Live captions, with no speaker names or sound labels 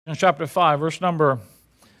In chapter 5, verse number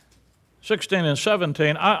 16 and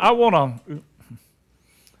 17, I'm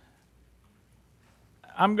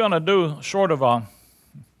going to do sort of a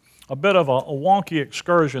bit of a wonky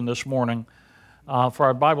excursion this morning for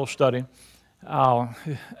our Bible study. I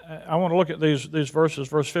want to look at these verses,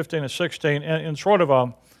 verse 15 and 16, in sort of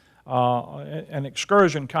an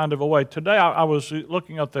excursion kind of a way. Today I was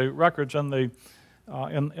looking at the records in the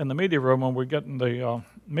media room when we're getting the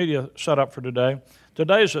media set up for today.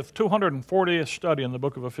 Today is the 240th study in the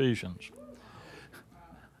book of Ephesians.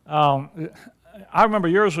 I remember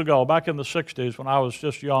years ago, back in the 60s, when I was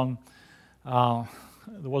just young. There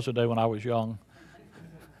was a day when I was young.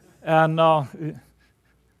 And there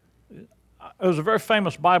was a very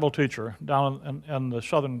famous Bible teacher down in the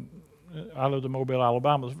southern, I lived in Mobile,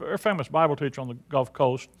 Alabama. There was a very famous Bible teacher on the Gulf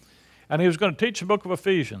Coast. And he was going to teach the book of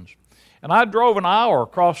Ephesians. And I drove an hour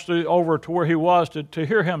over to where he was to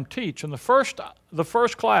hear him teach in the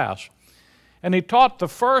first class. And he taught the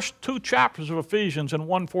first 2 chapters of Ephesians in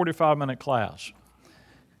one 45-minute class.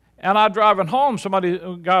 And I driving home,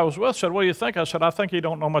 a guy I was with said, "What do you think?" I said, "I think you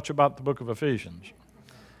don't know much about the book of Ephesians.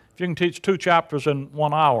 If you can teach 2 chapters in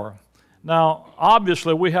 1 hour." Now,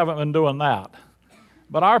 obviously, we haven't been doing that.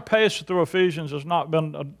 But our pace through Ephesians has not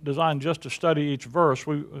been designed just to study each verse.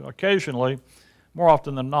 We occasionally, more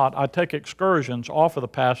often than not, I take excursions off of the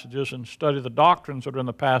passages and study the doctrines that are in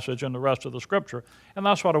the passage and the rest of the Scripture. And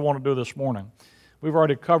that's what I want to do this morning. We've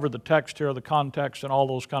already covered the text here, the context, and all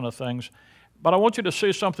those kind of things. But I want you to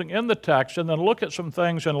see something in the text and then look at some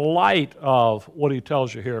things in light of what he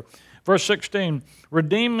tells you here. Verse 16,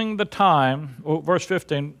 redeeming the time, verse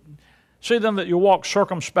 15, see then that you walk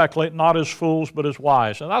circumspectly, not as fools, but as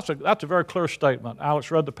wise. And that's a very clear statement.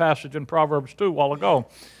 Alex read the passage in Proverbs 2 a while ago.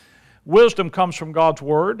 Wisdom comes from God's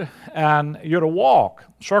Word, and you're to walk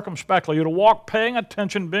circumspectly. You're to walk paying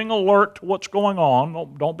attention, being alert to what's going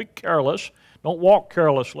on. Don't be careless. Don't walk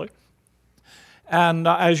carelessly. And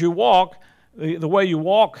as you walk, the way you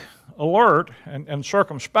walk alert and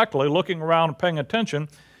circumspectly, looking around and paying attention,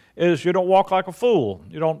 is you don't walk like a fool.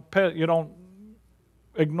 You don't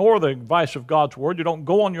ignore the advice of God's Word. You don't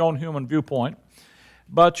go on your own human viewpoint.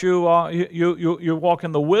 But you walk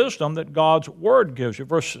in the wisdom that God's Word gives you.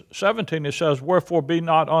 Verse 17, it says, "Wherefore be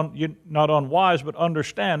not unwise, but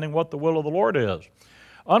understanding what the will of the Lord is."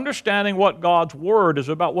 Understanding what God's Word is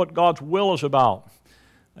about, what God's will is about.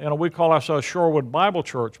 You know, we call ourselves Shorewood Bible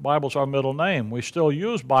Church. Bible's our middle name. We still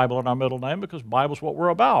use Bible in our middle name because Bible's what we're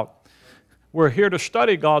about. We're here to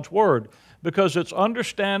study God's Word, because it's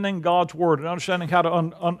understanding God's Word and understanding how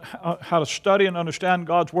to study and understand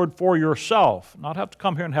God's Word for yourself. Not have to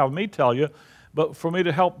come here and have me tell you, but for me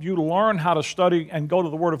to help you learn how to study and go to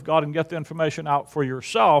the Word of God and get the information out for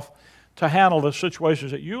yourself to handle the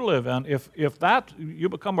situations that you live in. If you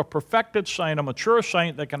become a perfected saint, a mature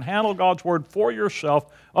saint that can handle God's Word for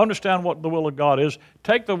yourself, understand what the will of God is,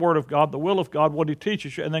 take the Word of God, the will of God, what He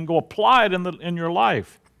teaches you, and then go apply it in your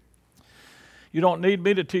life. You don't need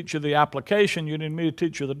me to teach you the application. You need me to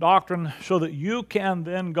teach you the doctrine so that you can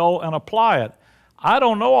then go and apply it. I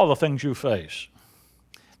don't know all the things you face.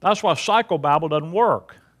 That's why psychobabble doesn't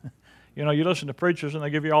work. You know, you listen to preachers and they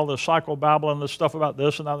give you all this psychobabble and this stuff about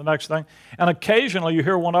this and that, the next thing. And occasionally you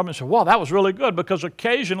hear one of them and say, "Well, that was really good," because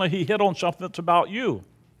occasionally he hit on something that's about you.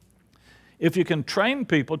 If you can train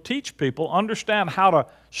people, teach people, understand how to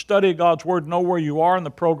study God's Word, know where you are in the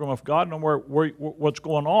program of God, know what's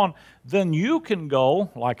going on, then you can go,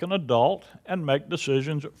 like an adult, and make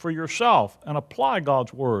decisions for yourself and apply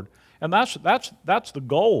God's Word. And that's the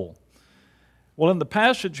goal. Well, in the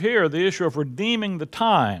passage here, the issue of redeeming the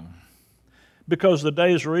time, because the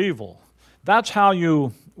days are evil, that's how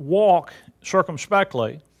you walk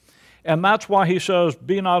circumspectly. And that's why he says,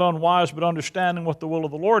 "Be not unwise, but understanding what the will of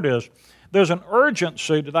the Lord is." There's an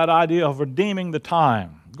urgency to that idea of redeeming the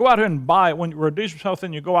time. Go out here and buy it. When you redeem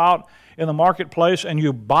something, you go out in the marketplace and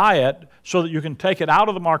you buy it so that you can take it out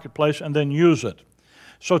of the marketplace and then use it.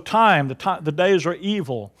 So the days are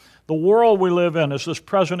evil. The world we live in is this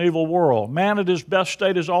present evil world. Man at his best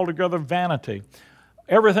state is altogether vanity.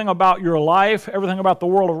 Everything about your life, everything about the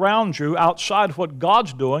world around you, outside of what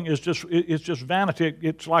God's doing, is just vanity.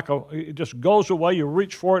 It just goes away. You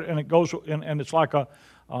reach for it, and it goes, and it's like a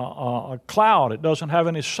cloud. It doesn't have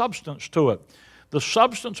any substance to it. The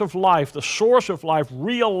substance of life, the source of life,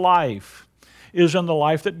 real life, is in the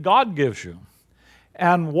life that God gives you.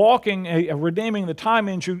 And redeeming the time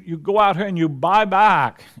means you go out here and you buy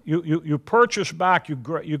back, you purchase back, you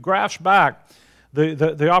grasp back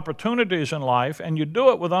the opportunities in life, and you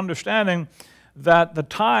do it with understanding that the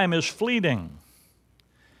time is fleeting.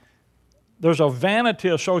 There's a vanity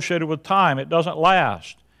associated with time. It doesn't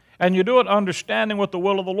last. And you do it understanding what the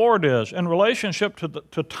will of the Lord is. In relationship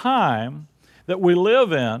to time that we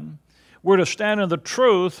live in, we're to stand in the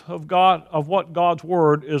truth of God, of what God's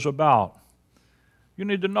Word is about. You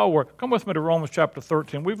need to know where. Come with me to Romans chapter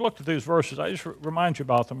 13. We've looked at these verses. I just remind you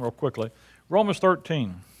about them real quickly. Romans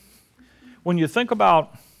 13. When you think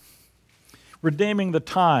about redeeming the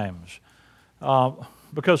times,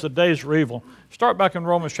 because the days are evil, start back in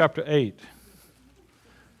Romans chapter 8.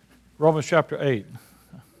 Romans chapter 8.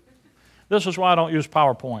 This is why I don't use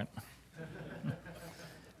PowerPoint.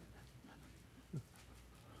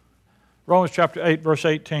 Romans chapter 8, verse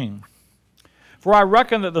 18. For I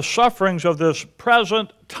reckon that the sufferings of this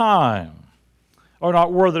present time are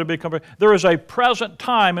not worthy to be compared. There is a present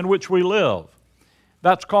time in which we live.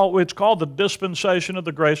 It's called the dispensation of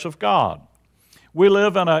the grace of God. We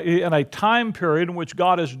live in a time period in which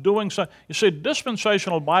God is doing something. You see,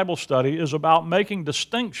 dispensational Bible study is about making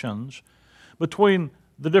distinctions between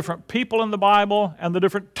the different people in the Bible and the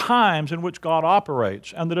different times in which God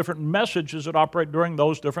operates and the different messages that operate during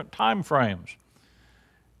those different time frames.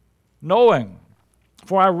 Knowing,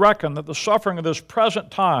 for I reckon that the suffering of this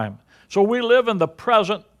present time, so we live in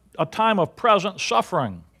a time of present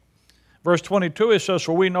suffering. Verse 22, it says,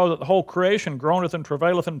 for we know that the whole creation groaneth and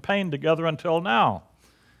travaileth in pain together until now.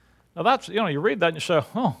 Now that's, you read that and you say,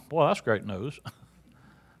 oh, boy, that's great news.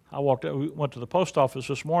 We went to the post office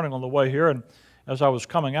this morning on the way here, and as I was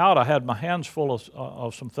coming out, I had my hands full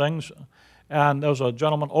of some things, and there was a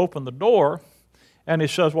gentleman opened the door, and he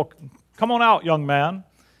says, well, come on out, young man.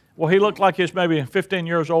 Well, he looked like he's maybe 15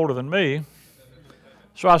 years older than me.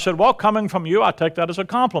 So I said, well, coming from you, I take that as a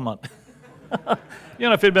compliment.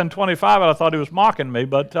 If he'd been 25, I thought he was mocking me,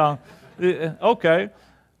 but okay.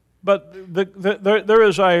 But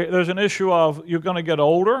there's an issue of you're going to get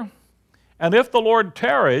older, and if the Lord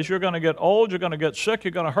tarries, you're going to get old, you're going to get sick,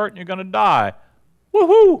 you're going to hurt, and you're going to die.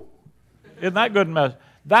 Woohoo! Isn't that good message?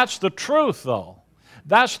 That's the truth, though.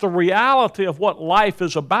 That's the reality of what life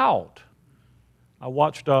is about. I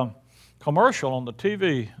watched a commercial on the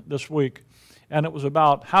TV this week, and it was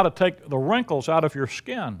about how to take the wrinkles out of your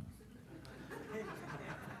skin.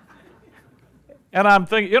 And I'm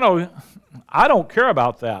thinking, I don't care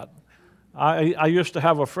about that. I used to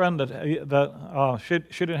have a friend that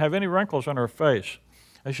she didn't have any wrinkles on her face.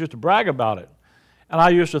 And she used to brag about it. And I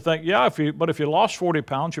used to think, yeah, but if you lost 40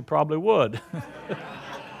 pounds, you probably would.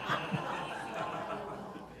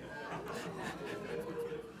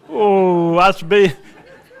 Ooh, that's me.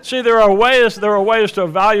 See, there are ways to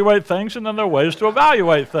evaluate things, and then there are ways to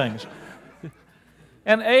evaluate things.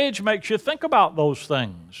 And age makes you think about those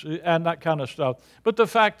things and that kind of stuff. But the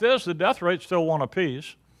fact is, the death rate's still one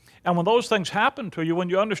apiece. And when those things happen to you, when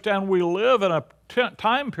you understand we live in a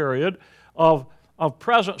time period of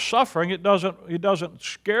present suffering, it doesn't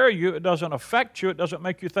scare you, it doesn't affect you, it doesn't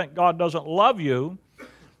make you think God doesn't love you.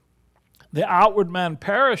 The outward man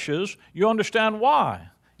perishes. You understand why.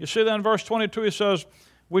 You see that in verse 22, he says,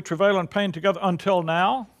 we travail in pain together until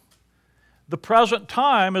now. The present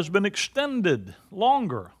time has been extended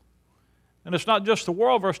longer. And it's not just the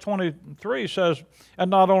world. Verse 23 says,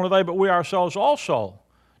 and not only they, but we ourselves also.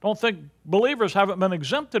 Don't think believers haven't been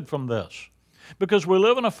exempted from this, because we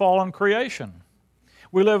live in a fallen creation.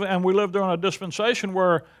 We live during a dispensation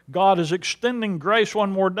where God is extending grace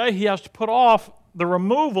one more day. He has to put off the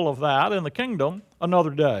removal of that in the kingdom another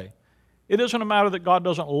day. It isn't a matter that God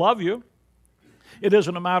doesn't love you. It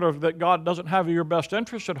isn't a matter of that God doesn't have your best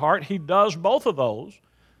interest at heart. He does both of those.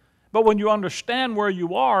 But when you understand where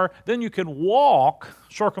you are, then you can walk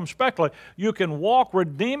circumspectly. You can walk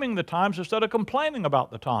redeeming the times instead of complaining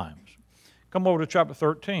about the times. Come over to chapter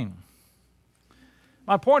 13.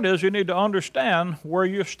 My point is, you need to understand where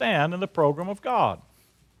you stand in the program of God.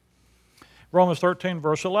 Romans 13,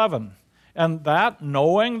 verse 11. And that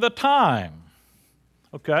knowing the time.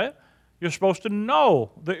 Okay? You're supposed to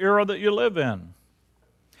know the era that you live in.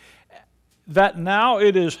 That now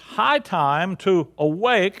it is high time to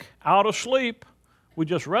awake out of sleep. We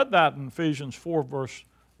just read that in Ephesians 4,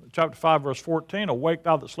 chapter 5, verse 14. Awake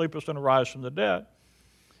thou that sleepest and arise from the dead.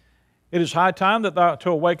 It is high time to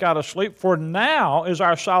awake out of sleep, for now is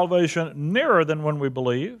our salvation nearer than when we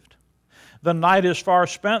believed. The night is far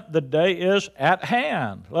spent, the day is at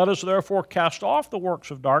hand. Let us therefore cast off the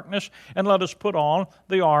works of darkness, and let us put on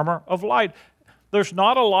the armor of light. There's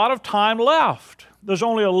not a lot of time left. There's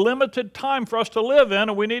only a limited time for us to live in,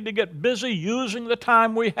 and we need to get busy using the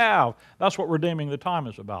time we have. That's what redeeming the time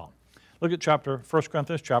is about. Look at 1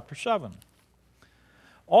 Corinthians chapter 7.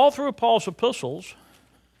 All through Paul's epistles,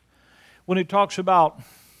 when he talks about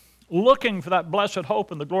looking for that blessed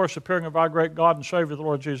hope and the glorious appearing of our great God and Savior, the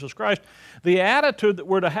Lord Jesus Christ. The attitude that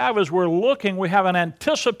we're to have is we're looking, we have an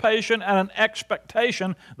anticipation and an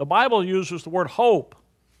expectation. The Bible uses the word hope.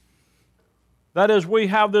 That is, we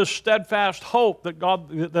have this steadfast hope that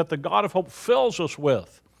the God of hope fills us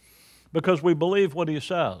with because we believe what He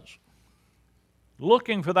says.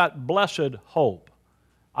 Looking for that blessed hope.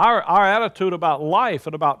 Our attitude about life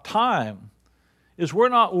and about time is we're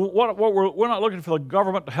not looking for the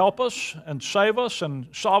government to help us and save us and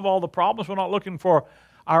solve all the problems. We're not looking for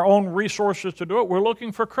our own resources to do it. We're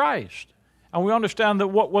looking for Christ. And we understand that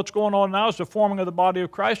what's going on now is the forming of the body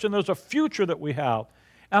of Christ, and there's a future that we have.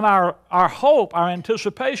 And our hope, our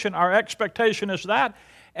anticipation, our expectation is that,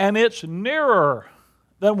 and it's nearer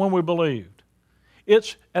than when we believed.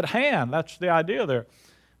 It's at hand. That's the idea there.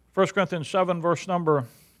 1 Corinthians 7, verse number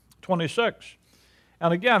 26.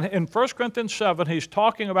 And again, in 1 Corinthians 7, he's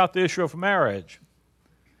talking about the issue of marriage.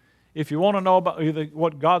 If you want to know about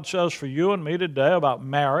what God says for you and me today about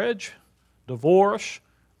marriage, divorce,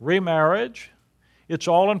 remarriage, it's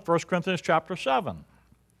all in 1 Corinthians chapter 7.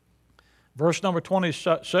 Verse number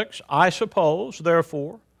 26, I suppose,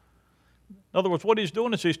 therefore. In other words, what he's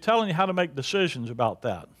doing is he's telling you how to make decisions about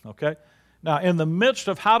that, okay? Now, in the midst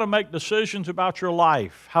of how to make decisions about your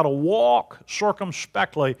life, how to walk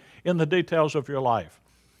circumspectly in the details of your life,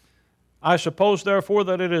 I suppose, therefore,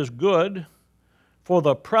 that it is good for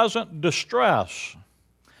the present distress.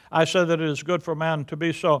 I say that it is good for man to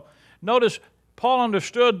be so. Notice, Paul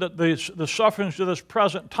understood that the sufferings of this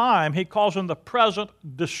present time, he calls them the present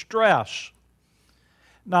distress.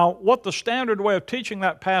 Now, what the standard way of teaching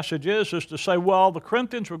that passage is to say, well, the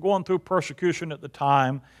Corinthians were going through persecution at the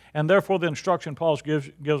time, and therefore the instruction Paul gives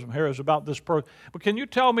them here is about this. But can you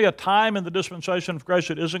tell me a time in the dispensation of grace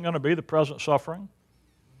that isn't going to be the present suffering?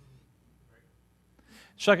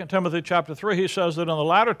 2 Timothy chapter 3, he says that in the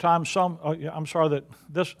latter times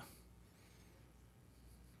this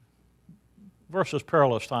verse is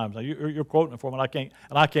perilous times. Now, you're quoting it for me,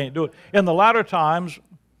 and I can't do it. In the latter times,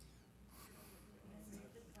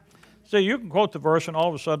 see, you can quote the verse, and all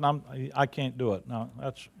of a sudden I can't do it. No,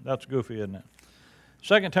 that's goofy, isn't it?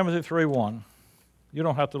 2 Timothy 3:1. You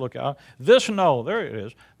don't have to look at it. This know, there it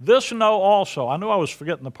is. This know also. I knew I was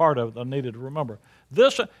forgetting the part of it that I needed to remember.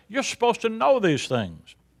 You're supposed to know these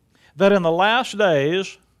things, that in the last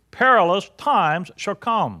days perilous times shall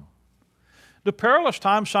come. Do perilous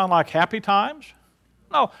times sound like happy times?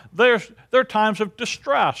 No, they're times of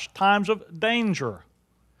distress, times of danger.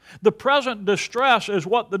 The present distress is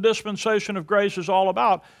what the dispensation of grace is all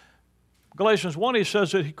about. Galatians 1, he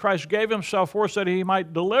says that Christ gave himself for us that he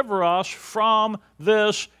might deliver us from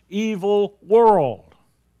this evil world,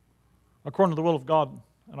 according to the will of God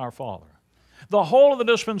and our Father. The whole of the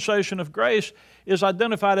dispensation of grace is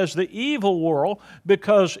identified as the evil world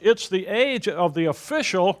because it's the age of the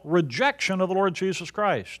official rejection of the Lord Jesus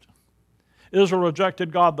Christ. Israel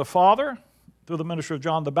rejected God the Father through the ministry of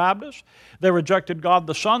John the Baptist. They rejected God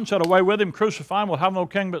the Son, said, away with him, crucify him, we'll have no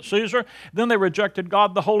king but Caesar. Then they rejected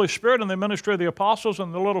God the Holy Spirit in the ministry of the apostles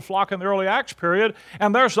and the little flock in the early Acts period,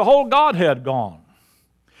 and there's the whole Godhead gone.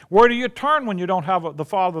 Where do you turn when you don't have the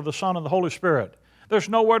Father, the Son, and the Holy Spirit? There's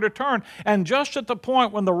nowhere to turn. And just at the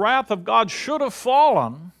point when the wrath of God should have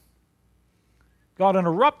fallen, God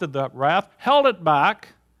interrupted that wrath, held it back,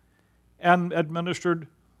 and administered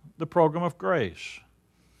the program of grace.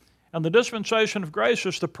 And the dispensation of grace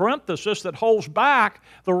is the parenthesis that holds back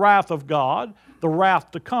the wrath of God, the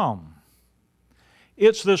wrath to come.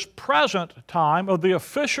 It's this present time of the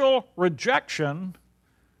official rejection.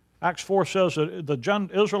 Acts 4 says that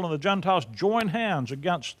Israel and the Gentiles join hands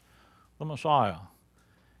against the Messiah.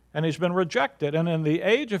 And he's been rejected. And in the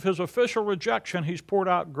age of his official rejection, he's poured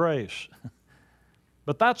out grace.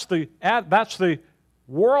 But that's the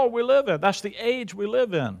world we live in. That's the age we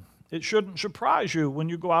live in. It shouldn't surprise you when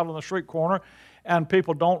you go out on the street corner and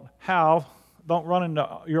people don't run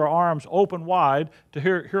into your arms open wide to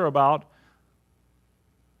hear about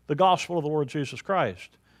the gospel of the Lord Jesus Christ.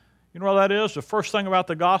 You know what that is? The first thing about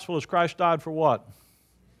the gospel is Christ died for what?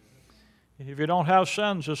 If you don't have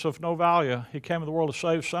sins, it's of no value. He came to the world to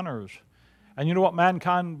save sinners. And you know what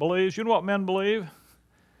mankind believes? You know what men believe?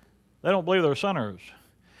 They don't believe they're sinners.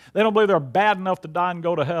 They don't believe they're bad enough to die and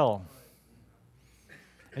go to hell.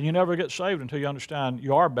 And you never get saved until you understand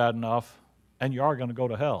you are bad enough and you are going to go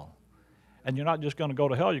to hell. And you're not just going to go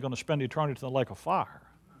to hell, you're going to spend eternity in the lake of fire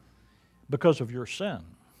because of your sin.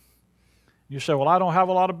 You say, well, I don't have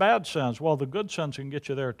a lot of bad sins. Well, the good sins can get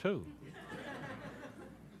you there too.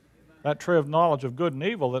 That tree of knowledge of good and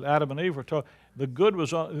evil that Adam and Eve were told,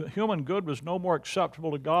 human good was no more acceptable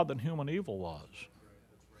to God than human evil was.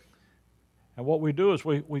 And what we do is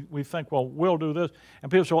we think, well, we'll do this.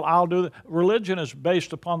 And people say, well, I'll do that. Religion is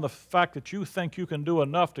based upon the fact that you think you can do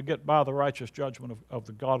enough to get by the righteous judgment of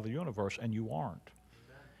the God of the universe, and you aren't.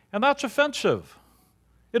 Amen. And that's offensive.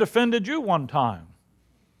 It offended you one time.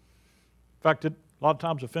 In fact, it a lot of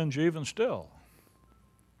times offends you even still.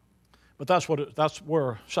 But that's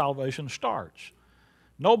where salvation starts.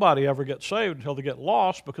 Nobody ever gets saved until they get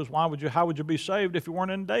lost, because how would you be saved if you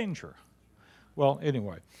weren't in danger? Well,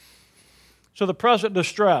 anyway. So the present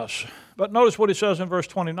distress. But notice what he says in verse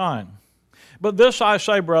 29. But this I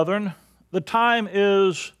say, brethren, the time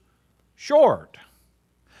is short.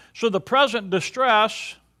 So the present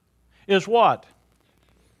distress is what?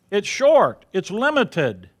 It's short. It's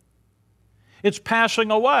limited. It's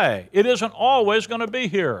passing away. It isn't always going to be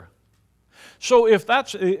here. So if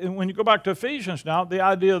that's, when you go back to Ephesians now, the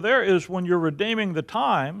idea there is when you're redeeming the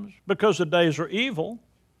times because the days are evil,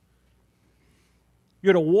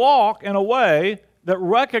 you're to walk in a way that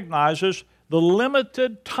recognizes the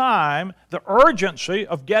limited time, the urgency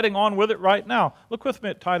of getting on with it right now. Look with me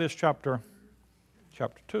at Titus chapter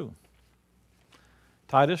 2.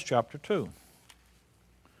 Titus chapter 2.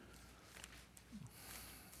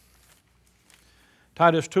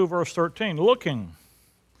 Titus 2 verse 13, looking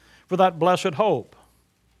for that blessed hope.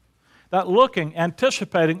 That looking,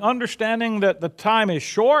 anticipating, understanding that the time is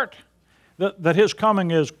short, that His coming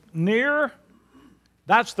is near.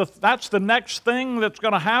 That's the next thing that's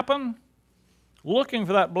going to happen. Looking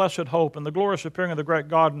for that blessed hope and the glorious appearing of the great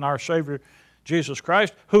God and our Savior, Jesus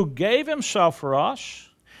Christ, who gave Himself for us,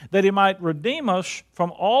 that He might redeem us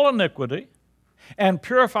from all iniquity and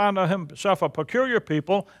purify unto Himself a peculiar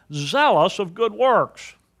people, zealous of good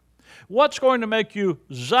works. What's going to make you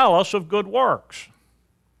zealous of good works?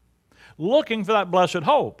 Looking for that blessed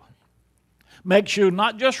hope makes you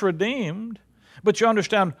not just redeemed, but you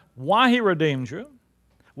understand why He redeemed you,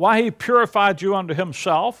 why He purified you unto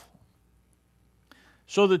Himself,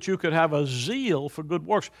 so that you could have a zeal for good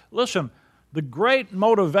works. Listen, the great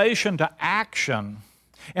motivation to action,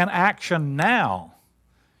 and action now,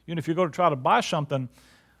 if you go to try to buy something,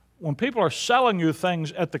 when people are selling you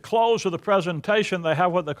things at the close of the presentation, they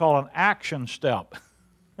have what they call an action step.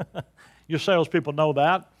 Your salespeople know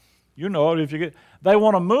that. You know it. They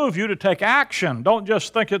want to move you to take action. Don't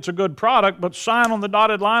just think it's a good product, but sign on the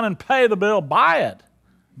dotted line and pay the bill. Buy it.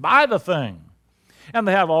 Buy the thing. And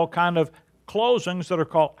they have all kind of closings that are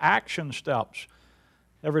called action steps.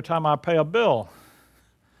 Every time I pay a bill,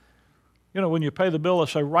 when you pay the bill,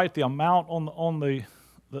 they say write the amount on the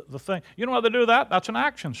thing. You know how they do that? That's an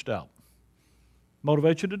action step.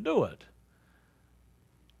 Motivate you to do it.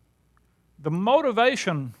 The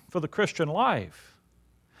motivation for the Christian life,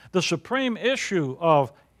 the supreme issue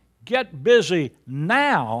of get busy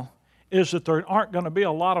now, is that there aren't going to be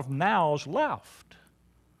a lot of nows left.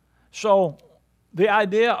 So the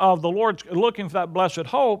idea of the Lord looking for that blessed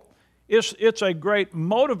hope, it's a great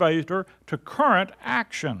motivator to current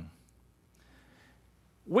action.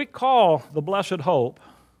 We call the blessed hope,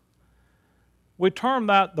 we term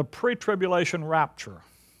that the pre-tribulation rapture.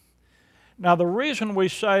 Now, the reason we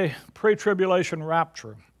say pre-tribulation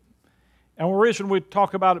rapture, and the reason we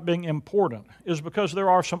talk about it being important, is because there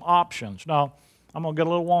are some options. Now, I'm going to get a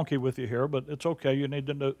little wonky with you here, but it's okay. You need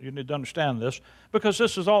to understand this, because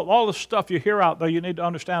this is all the stuff you hear out there. You need to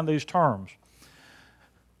understand these terms.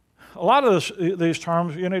 A lot of these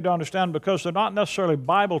terms you need to understand because they're not necessarily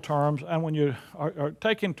Bible terms, and when you are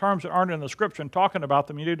taking terms that aren't in the Scripture and talking about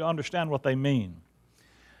them, you need to understand what they mean.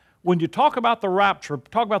 When you talk about the rapture,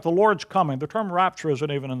 talk about the Lord's coming, the term rapture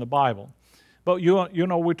isn't even in the Bible. But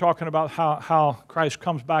we're talking about how Christ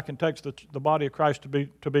comes back and takes the body of Christ to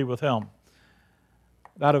be with Him,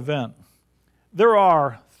 that event. There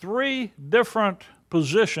are 3 different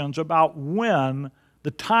positions about when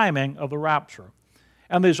the timing of the rapture.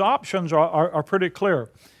 And these options are pretty clear.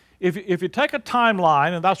 If you take a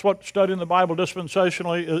timeline, and that's what studying the Bible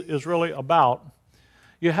dispensationally is really about,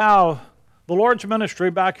 you have the Lord's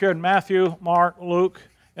ministry back here in Matthew, Mark, Luke,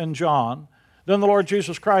 and John. Then the Lord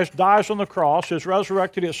Jesus Christ dies on the cross, is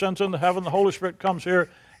resurrected, He ascends into heaven, the Holy Spirit comes here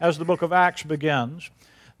as the book of Acts begins.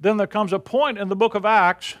 Then there comes a point in the book of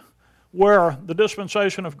Acts where the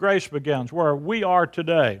dispensation of grace begins, where we are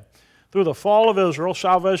today. Through the fall of Israel,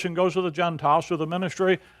 salvation goes to the Gentiles through the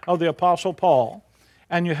ministry of the Apostle Paul.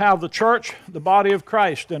 And you have the church, the body of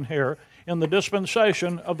Christ in here, in the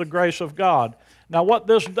dispensation of the grace of God. Now what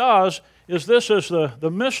this does is this is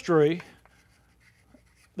the mystery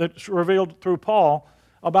that's revealed through Paul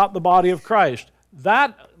about the body of Christ.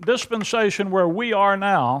 That dispensation where we are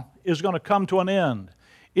now is going to come to an end.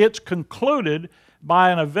 It's concluded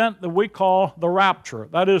by an event that we call the rapture.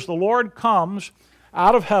 That is, the Lord comes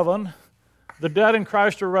out of heaven, the dead in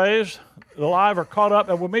Christ are raised, the alive are caught up,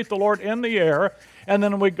 and we meet the Lord in the air, and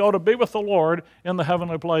then we go to be with the Lord in the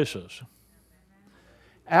heavenly places.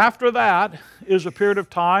 After that is a period of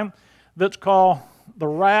time that's called the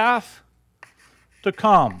wrath to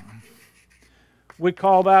come. We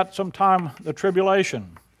call that sometime the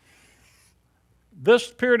tribulation.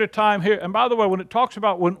 This period of time here, and by the way, when it talks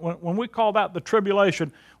about, when we call that the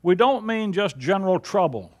tribulation, we don't mean just general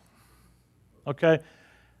trouble. Okay?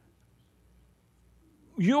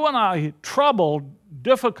 You and I, trouble,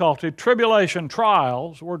 difficulty, tribulation,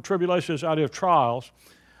 trials, the word tribulation is the idea of trials,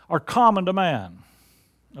 are common to man.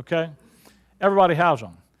 Okay? Everybody has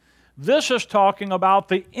them. This is talking about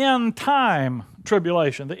the end time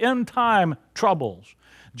tribulation, the end time troubles.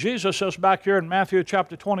 Jesus says back here in Matthew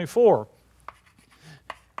chapter 24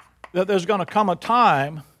 that there's going to come a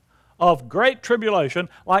time of great tribulation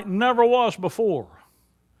like never was before.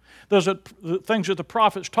 There's the things that the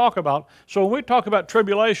prophets talk about. So when we talk about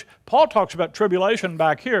tribulation, Paul talks about tribulation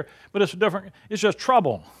back here, but it's different. It's just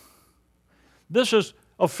trouble. This is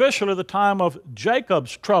officially the time of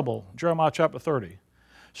Jacob's trouble, Jeremiah chapter 30.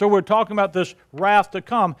 So we're talking about this wrath to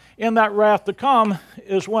come. In that wrath to come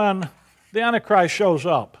is when the Antichrist shows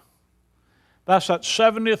up. That's that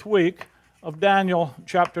 70th week of Daniel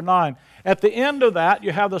chapter 9. At the end of that,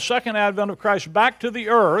 you have the second advent of Christ back to the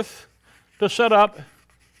earth to set up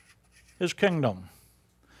his kingdom.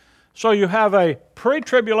 So you have a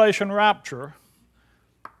pre-tribulation rapture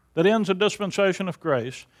that ends a dispensation of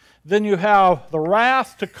grace. Then you have the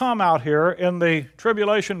wrath to come out here in the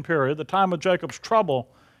tribulation period, the time of Jacob's trouble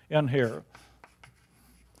in here.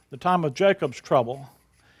 The time of Jacob's trouble.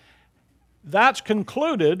 That's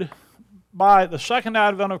concluded by the second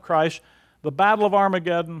advent of Christ, the battle of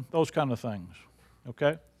Armageddon, those kind of things.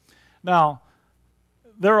 Okay? Now,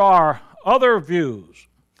 there are other views.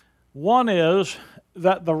 One is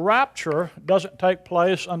that the rapture doesn't take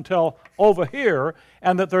place until over here,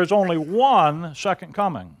 and that there's only one second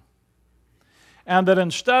coming. And that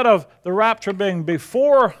instead of the rapture being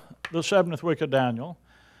before the 70th week of Daniel,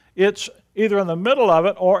 it's either in the middle of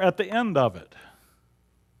it or at the end of it.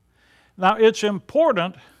 Now, it's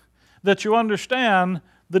important that you understand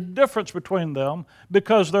the difference between them,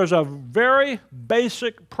 because there's a very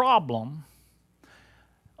basic problem,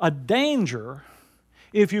 a danger,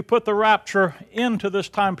 if you put the rapture into this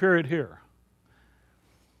time period here.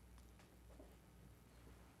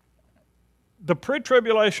 The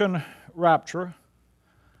pre-tribulation rapture,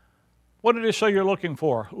 what did he say you're looking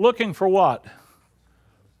for? Looking for what?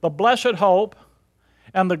 The blessed hope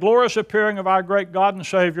and the glorious appearing of our great God and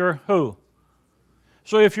Savior, who?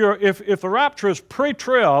 So if the rapture is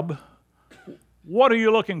pre-trib, what are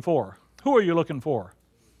you looking for? Who are you looking for?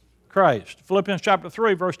 Christ. Philippians chapter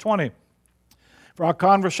 3, verse 20. For our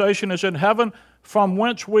conversation is in heaven, from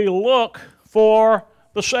whence we look for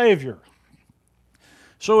the Savior.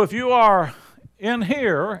 So if you are in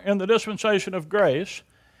here, in the dispensation of grace,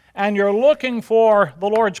 and you're looking for the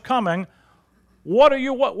Lord's coming, what are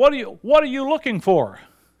you looking for?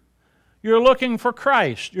 You're looking for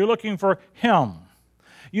Christ. You're looking for Him.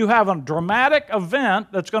 You have a dramatic event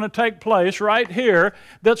that's going to take place right here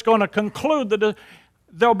that's going to conclude that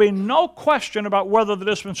there'll be no question about whether the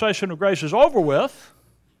dispensation of grace is over with,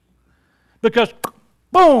 because,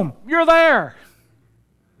 boom, you're there.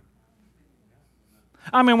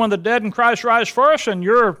 I mean, when the dead in Christ rise first and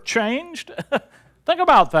you're changed, think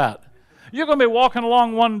about that. You're going to be walking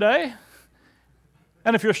along one day,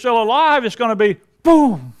 and if you're still alive, it's going to be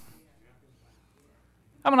boom.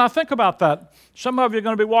 I mean, I think about that. Some of you are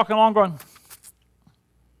going to be walking along going,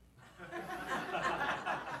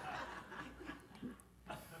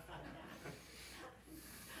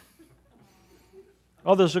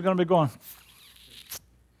 others are going to be going,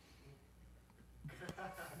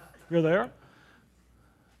 you're there?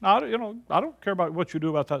 Now, I don't care about what you do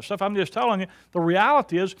about that stuff. I'm just telling you, the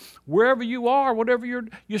reality is, wherever you are, whatever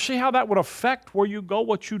you see how that would affect where you go,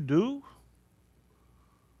 what you do?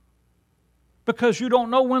 Because you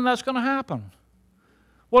don't know when that's going to happen.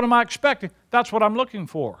 What am I expecting? That's what I'm looking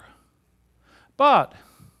for. But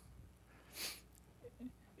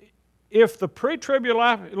if the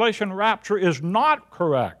pre-tribulation rapture is not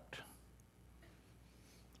correct,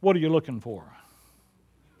 what are you looking for?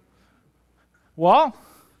 Well,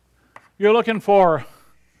 you're looking for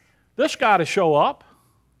this guy to show up.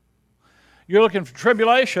 You're looking for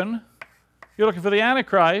tribulation. You're looking for the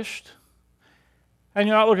Antichrist. And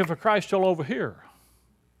you're not looking for Christ till over here.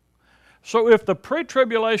 So if the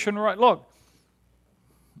pre-tribulation, look,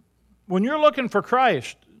 when you're looking for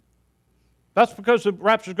Christ, that's because the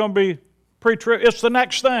rapture is going to be pre-trib. It's the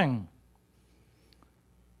next thing.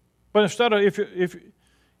 But instead of, if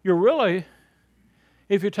you're really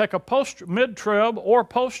if you take a mid-trib or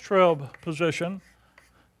post-trib position,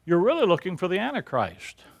 you're really looking for the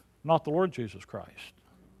Antichrist, not the Lord Jesus Christ.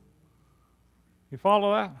 You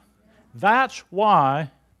follow that? That's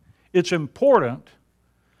why it's important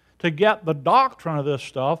to get the doctrine of this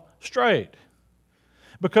stuff straight.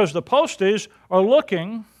 Because the posties are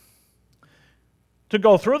looking to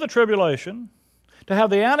go through the tribulation, to have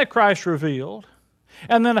the Antichrist revealed,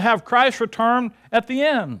 and then to have Christ return at the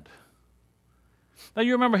end. Now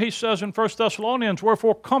you remember he says in 1 Thessalonians,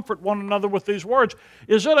 wherefore comfort one another with these words.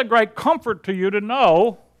 Is it a great comfort to you to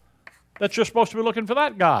know that you're supposed to be looking for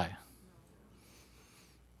that guy?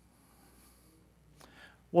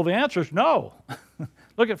 Well, the answer is no.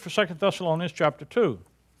 Look at 2 Thessalonians chapter 2.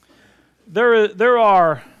 There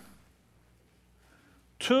are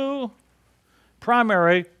two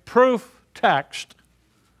primary proof texts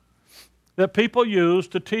that people use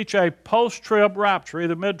to teach a post-trib rapture,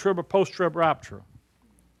 either mid-trib or post-trib rapture.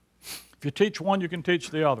 If you teach one, you can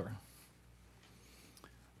teach the other.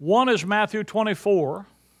 One is Matthew 24,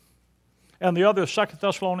 and the other is 2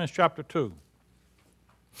 Thessalonians chapter 2.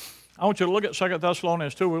 I want you to look at 2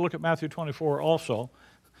 Thessalonians 2. We'll look at Matthew 24 also.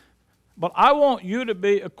 But I want you to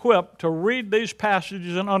be equipped to read these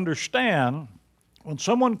passages and understand when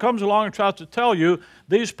someone comes along and tries to tell you,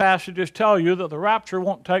 these passages tell you that the rapture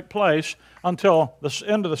won't take place until the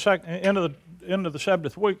end of the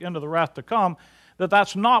 70th week, end of the wrath to come,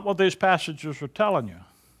 that's not what these passages are telling you.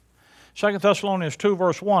 2 Thessalonians 2,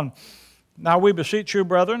 verse 1, now we beseech you,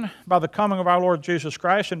 brethren, by the coming of our Lord Jesus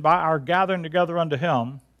Christ and by our gathering together unto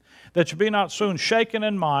him, that you be not soon shaken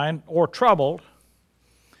in mind or troubled.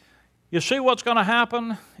 You see what's going to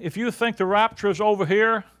happen if you think the rapture is over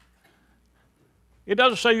here? It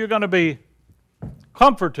doesn't say you're going to be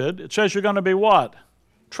comforted. It says you're going to be what?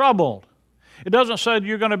 Troubled. It doesn't say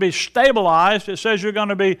you're going to be stabilized. It says you're going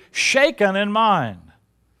to be shaken in mind.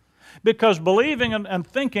 Because believing and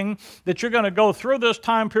thinking that you're going to go through this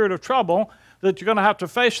time period of trouble, that you're going to have to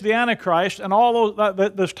face the Antichrist, and all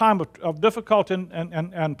this time of difficulty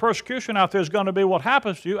and persecution out there is going to be what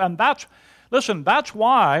happens to you. And that's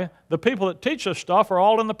why the people that teach this stuff are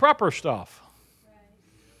all in the prepper stuff. Right.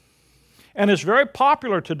 And it's very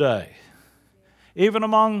popular today, even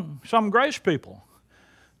among some grace people,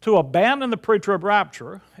 to abandon the pre-trib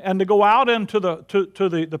rapture and to go out into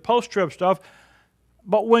the post-trib stuff.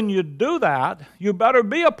 But when you do that, you better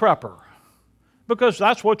be a prepper, because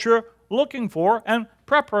that's what you're looking for and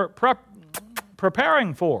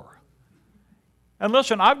preparing for. And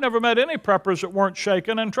listen, I've never met any preppers that weren't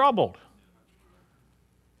shaken and troubled.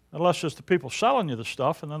 Unless it's the people selling you the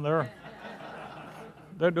stuff, and then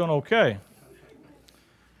they're doing okay.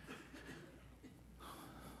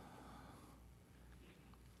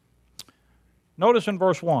 Notice in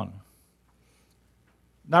verse 1.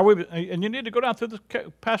 Now and you need to go down through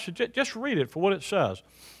the passage, just read it for what it says.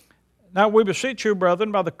 Now we beseech you,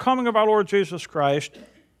 brethren, by the coming of our Lord Jesus Christ,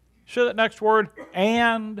 see that next word,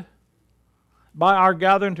 and by our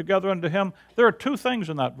gathering together unto him. There are two things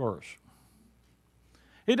in that verse.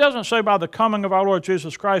 He doesn't say by the coming of our Lord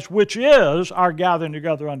Jesus Christ, which is our gathering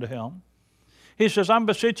together unto him. He says, I'm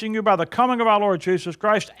beseeching you by the coming of our Lord Jesus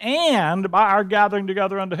Christ and by our gathering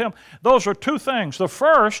together unto him. Those are two things. The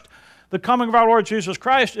first, the coming of our Lord Jesus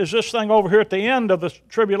Christ, is this thing over here at the end of the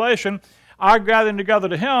tribulation. Our gathering together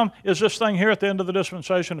to him is this thing here at the end of the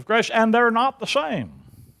dispensation of grace, and they're not the same.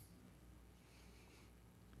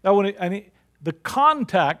 Now, the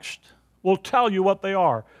context will tell you what they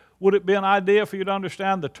are. Would it be an idea for you to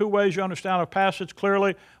understand the two ways you understand a passage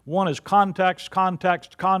clearly? One is context,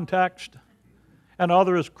 context, context, and the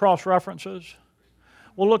other is cross-references.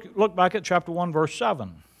 Well, look back at chapter 1, verse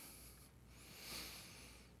 7.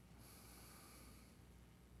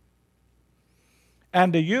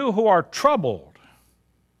 And to you who are troubled.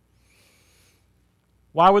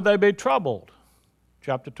 Why would they be troubled?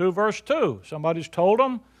 Chapter 2, verse 2. Somebody's told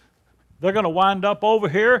them they're going to wind up over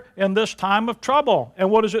here in this time of trouble.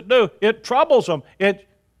 And what does it do? It troubles them. It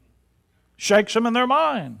shakes them in their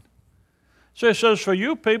mind. So it says, for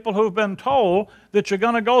you people who've been told that you're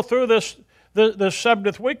going to go through this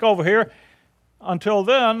 70th week over here, until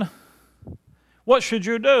then, what should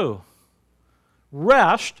you do?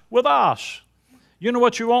 Rest with us. You know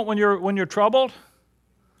what you want when you're troubled?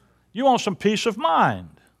 You want some peace of mind.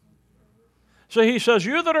 So he says,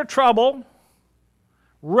 you that are troubled,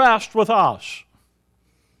 rest with us.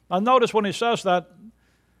 Now notice when he says that,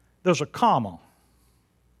 there's a comma.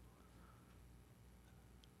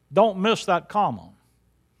 Don't miss that comma.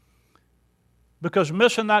 Because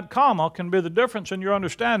missing that comma can be the difference in your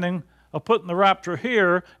understanding of putting the rapture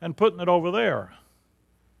here and putting it over there.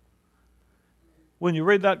 when you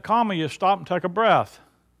read that comma, you stop and take a breath.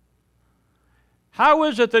 How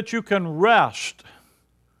is it that you can rest?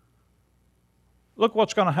 Look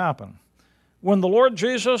what's going to happen. When the Lord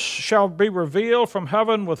Jesus shall be revealed from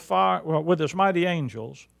heaven with fire, with his mighty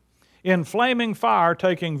angels, in flaming fire,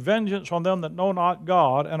 taking vengeance on them that know not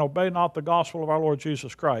God and obey not the gospel of our Lord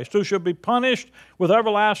Jesus Christ, who should be punished with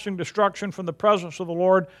everlasting destruction from the presence of the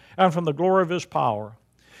Lord and from the glory of his power,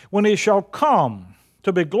 when he shall come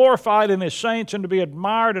to be glorified in his saints and to be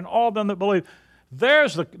admired in all them that believe.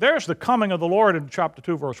 There's the coming of the Lord in chapter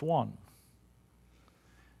 2, verse 1.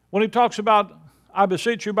 When he talks about, I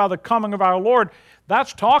beseech you by the coming of our Lord,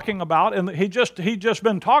 that's talking about, and he just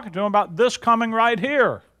been talking to him about this coming right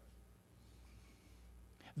here.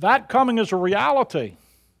 That coming is a reality.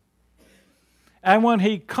 And when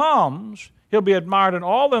he comes, he'll be admired in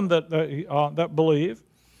all them that believe,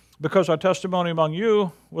 because our testimony among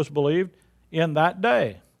you was believed in that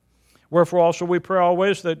day. Wherefore also we pray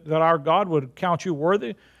always that our God would count you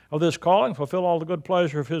worthy of this calling, fulfill all the good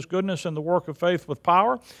pleasure of his goodness in the work of faith with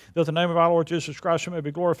power, that the name of our Lord Jesus Christ may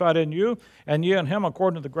be glorified in you, and ye in him,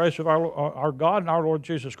 according to the grace of our God and our Lord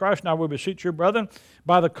Jesus Christ. Now we beseech you, brethren,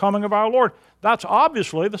 by the coming of our Lord. That's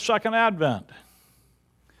obviously the second advent.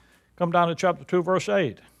 Come down to chapter 2, verse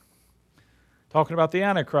 8. Talking about the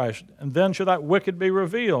Antichrist. And then shall that wicked be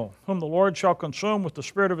revealed, whom the Lord shall consume with the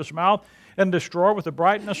spirit of his mouth, and destroy with the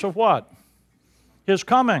brightness of what? His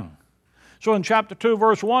coming. So in chapter 2,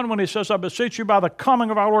 verse 1, when he says, I beseech you by the coming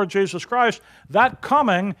of our Lord Jesus Christ, that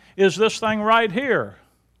coming is this thing right here.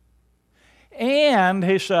 And,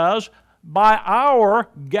 he says, by our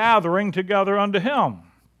gathering together unto him.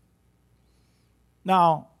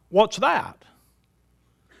 Now, what's that?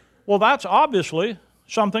 Well, that's obviously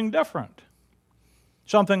something different.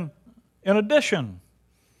 Something in addition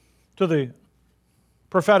to the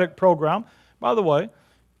prophetic program. By the way,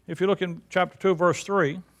 if you look in chapter 2, verse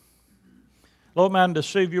 3, Lo, man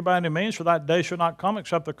deceive you by any means, for that day shall not come,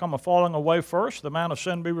 except there come a falling away first, the man of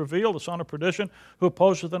sin be revealed, the son of perdition, who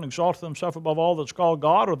opposeth and exalteth himself above all that's called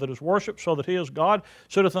God, or that is worshipped, so that he is God,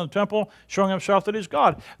 sitteth in the temple, showing himself that he's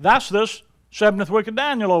God. That's this 70th week of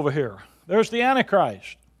Daniel over here. There's the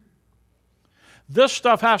Antichrist. This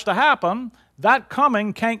stuff has to happen. That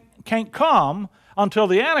coming can't come until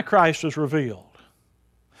the Antichrist is revealed.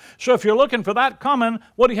 So if you're looking for that coming,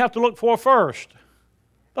 what do you have to look for first?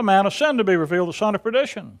 The man of sin to be revealed, the son of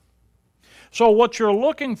perdition. So what you're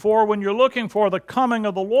looking for when you're looking for the coming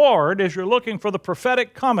of the Lord is you're looking for the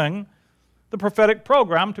prophetic coming, the prophetic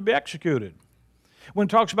program to be executed. When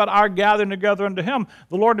it talks about our gathering together unto him,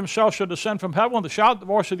 the Lord himself shall descend from heaven with the shout, the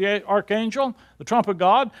voice of the archangel, the trump of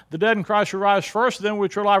God, the dead in Christ shall rise first, then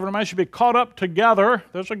which are alive and remain shall be caught up together,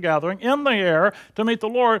 there's a gathering, in the air to meet the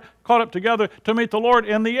Lord, caught up together to meet the Lord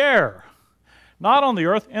in the air. Not on the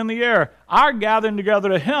earth, in the air. Our gathering together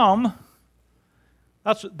to him,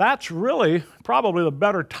 that's really probably the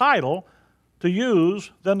better title to use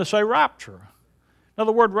than to say rapture. Now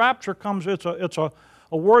the word rapture comes, it's a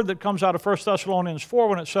word that comes out of 1 Thessalonians 4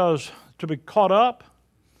 when it says to be caught up.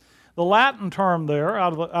 The Latin term there,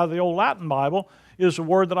 out of the old Latin Bible, is the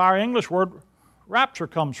word that our English word rapture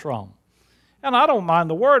comes from. And I don't mind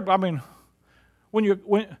the word, I mean,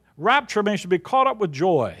 when rapture means to be caught up with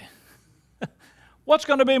joy. What's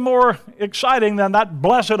going to be more exciting than that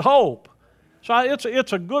blessed hope? So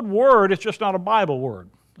it's a good word, it's just not a Bible word,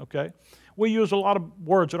 okay? We use a lot of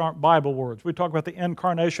words that aren't Bible words. We talk about the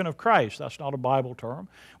incarnation of Christ. That's not a Bible term.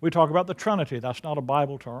 We talk about the Trinity. That's not a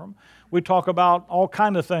Bible term. We talk about all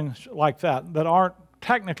kinds of things like that aren't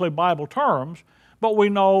technically Bible terms, but we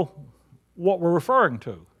know what we're referring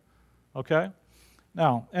to, okay?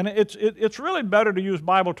 Now, and it's really better to use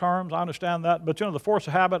Bible terms. I understand that. But, you know, the force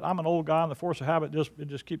of habit, I'm an old guy, and the force of habit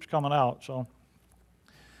just keeps coming out. So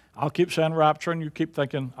I'll keep saying rapture, and you keep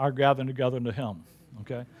thinking our gathering together into him,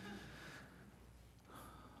 okay?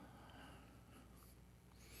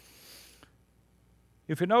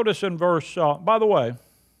 If you notice in verse, by the way,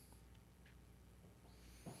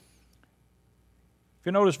 if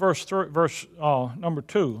you notice verse number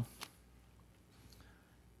 2,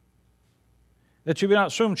 that you be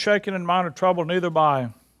not soon shaken in mind or troubled, neither by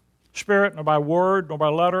spirit, nor by word, nor by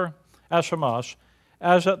letter, as from us,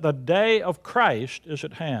 as that the day of Christ is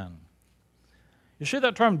at hand. You see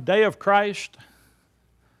that term, day of Christ?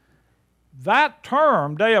 That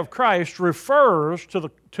term, day of Christ, refers to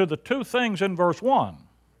the two things in verse 1.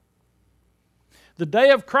 The day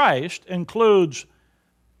of Christ includes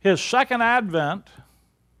his second advent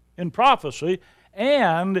in prophecy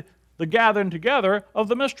and the gathering together of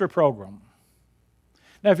the mystery program.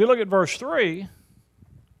 Now, if you look at verse 3,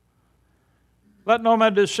 Let no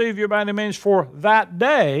man deceive you by any means, for that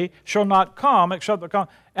day shall not come except the come.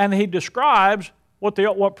 And he describes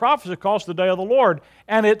what prophecy calls the day of the Lord.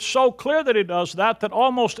 And it's so clear that he does that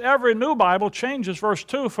almost every new Bible changes verse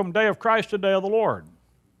 2 from day of Christ to day of the Lord.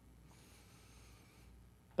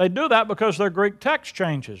 They do that because their Greek text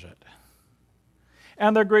changes it.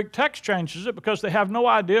 And their Greek text changes it because they have no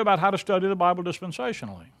idea about how to study the Bible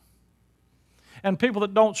dispensationally. And people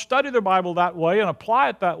that don't study their Bible that way and apply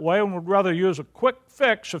it that way and would rather use a quick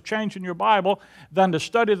fix of changing your Bible than to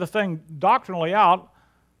study the thing doctrinally out,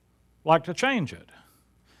 like to change it.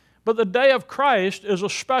 But the day of Christ is a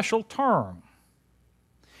special term.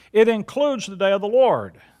 It includes the day of the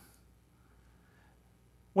Lord.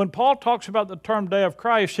 When Paul talks about the term day of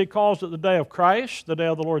Christ, he calls it the day of Christ, the day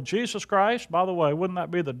of the Lord Jesus Christ. By the way, wouldn't that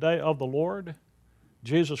be the day of the Lord,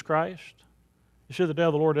 Jesus Christ? You see the day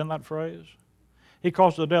of the Lord in that phrase? He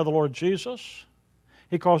calls it the day of the Lord Jesus.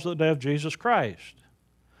 He calls it the day of Jesus Christ.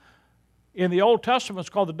 In the Old Testament, it's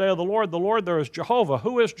called the day of the Lord. The Lord there is Jehovah.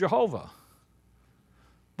 Who is Jehovah?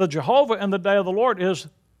 The Jehovah in the day of the Lord is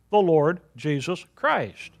the Lord Jesus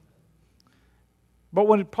Christ. But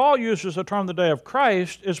when Paul uses the term the day of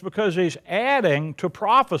Christ, it's because he's adding to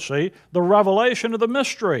prophecy the revelation of the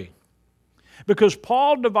mystery. Because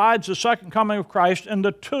Paul divides the second coming of Christ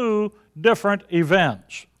into two different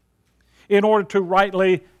events in order to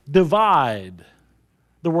rightly divide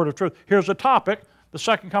the word of truth. Here's the topic, the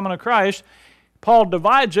second coming of Christ. Paul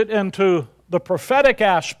divides it into the prophetic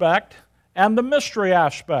aspect and the mystery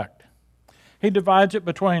aspect. He divides it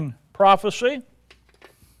between prophecy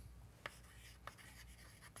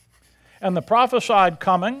and the prophesied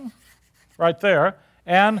coming, right there,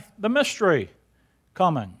 and the mystery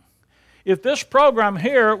coming. If this program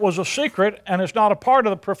here was a secret and it's not a part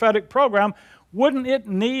of the prophetic program, wouldn't it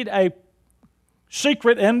need a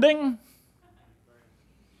secret ending?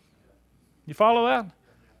 You follow that?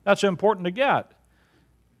 That's important to get.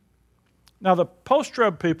 Now, the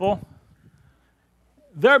post-trib people,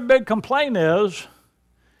 their big complaint is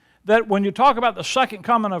that when you talk about the second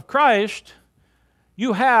coming of Christ,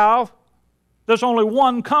 there's only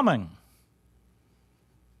one coming.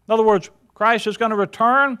 In other words, Christ is going to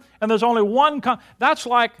return, and there's only one coming. That's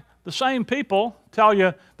like the same people tell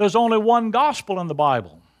you there's only one gospel in the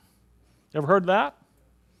Bible. You ever heard that?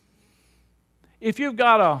 If you've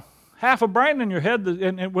got half a brain in your head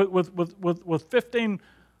with 15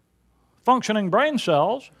 functioning brain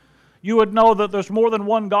cells, you would know that there's more than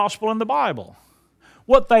one gospel in the Bible.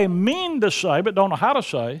 What they mean to say, but don't know how to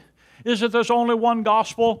say, is that there's only one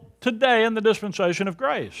gospel today in the dispensation of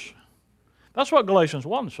grace. That's what Galatians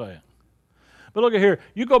 1 is saying. But look at here.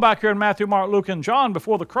 You go back here in Matthew, Mark, Luke, and John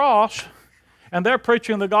before the cross, and they're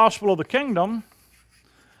preaching the gospel of the kingdom,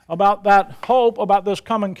 about that hope, about this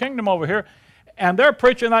coming kingdom over here, and they're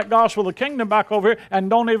preaching that gospel of the kingdom back over here and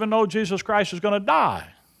don't even know Jesus Christ is going to die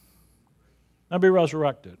and be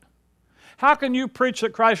resurrected. How can you preach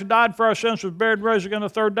that Christ died for our sins, was buried, and raised again the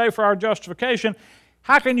third day for our justification?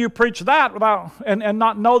 How can you preach that and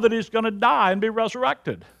not know that he's going to die and be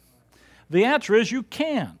resurrected? The answer is you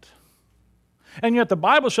can't. And yet the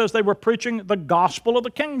Bible says they were preaching the gospel of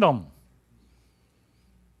the kingdom.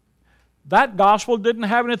 That gospel didn't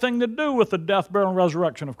have anything to do with the death, burial, and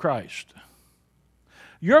resurrection of Christ.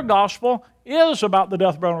 Your gospel is about the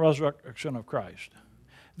death, burial, and resurrection of Christ.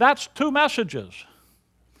 That's two messages.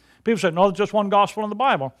 People say, no, there's just one gospel in the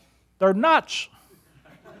Bible. They're nuts.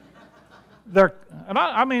 And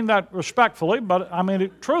I mean that respectfully, but I mean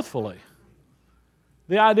it truthfully.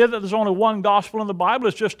 The idea that there's only one gospel in the Bible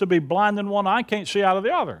is just to be blind in one eye, can't see out of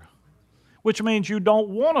the other, which means you don't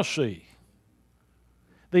want to see.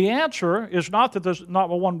 The answer is not that there's not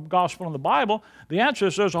one gospel in the Bible. The answer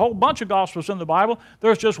is there's a whole bunch of gospels in the Bible.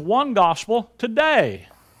 There's just one gospel today.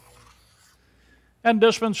 And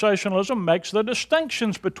dispensationalism makes the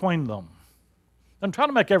distinctions between them. And try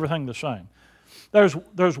to make everything the same.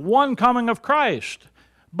 There's one coming of Christ,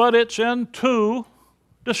 but it's in two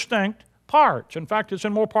distinct parts. In fact, it's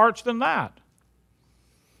in more parts than that.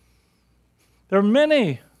 There are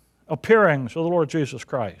many appearings of the Lord Jesus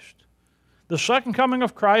Christ. The second coming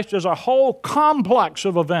of Christ is a whole complex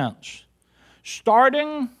of events,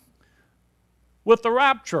 starting with the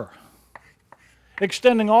rapture,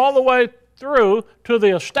 extending all the way through to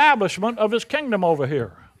the establishment of his kingdom over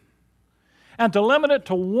here. And to limit it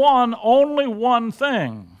to only one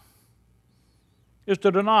thing, is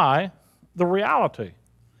to deny the reality.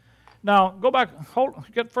 Now, go back,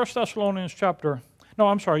 get 1 Thessalonians chapter, no,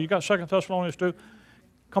 I'm sorry, you got 2 Thessalonians 2.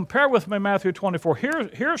 Compare with me Matthew 24.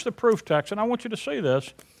 Here's the proof text, and I want you to see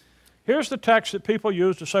this. Here's the text that people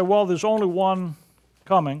use to say, well, there's only one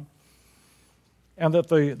coming, and that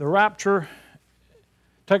the rapture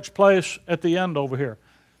takes place at the end over here.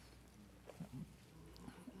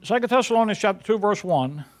 2 Thessalonians chapter 2, verse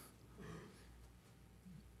 1.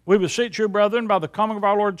 We beseech you, brethren, by the coming of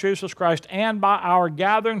our Lord Jesus Christ and by our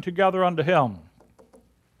gathering together unto him.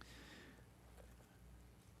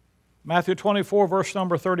 Matthew 24, verse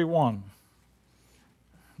number 31.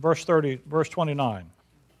 Verse 29.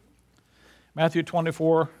 Matthew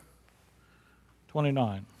 24,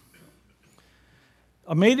 29.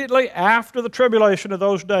 Immediately after the tribulation of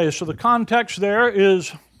those days. So the context there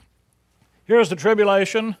is, here's the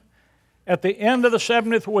tribulation at the end of the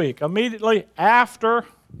 70th week, immediately after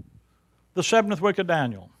the 70th week of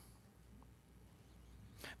Daniel.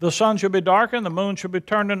 The sun shall be darkened, the moon shall be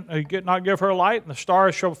turned, and not give her light, and the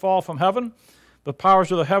stars shall fall from heaven. The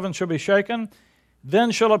powers of the heavens shall be shaken.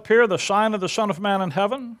 Then shall appear the sign of the Son of Man in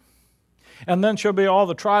heaven. And then shall be all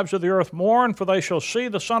the tribes of the earth mourn, for they shall see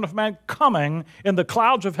the Son of Man coming in the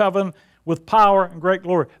clouds of heaven with power and great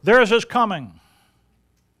glory. There is his coming.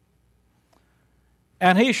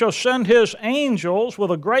 And he shall send his angels with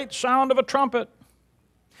a great sound of a trumpet.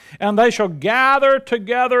 And they shall gather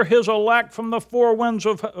together his elect from the four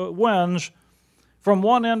winds from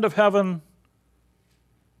one end of heaven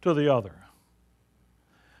to the other.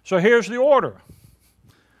 So here's the order.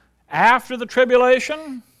 After the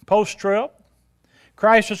tribulation, post-trib,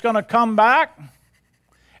 Christ is going to come back,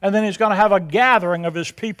 and then he's going to have a gathering of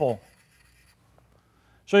his people.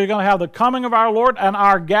 So you're going to have the coming of our Lord and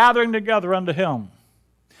our gathering together unto him.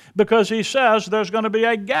 Because he says there's going to be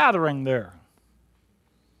a gathering there.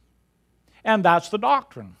 And that's the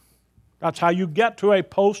doctrine. That's how you get to a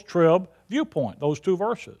post-trib viewpoint, those two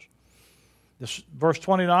verses. This, verse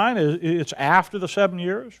 29, it's after the 7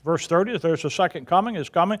 years. Verse 30, there's the second coming, is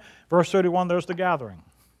coming. Verse 31, there's the gathering.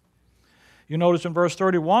 You notice in verse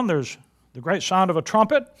 31, there's the great sound of a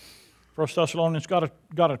trumpet. 1 Thessalonians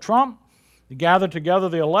got a trump. He gathered together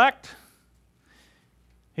the elect.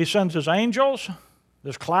 He sends his angels.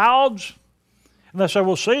 There's clouds. And they say,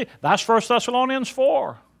 well, see, that's 1 Thessalonians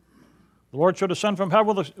 4. The Lord shall descend from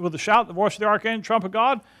heaven with a shout, the voice of the archangel, trump of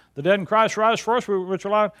God. The dead in Christ rise first, which are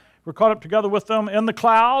alive. We're caught up together with them in the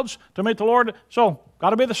clouds to meet the Lord. So,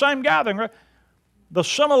 got to be the same gathering, right? The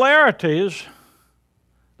similarities,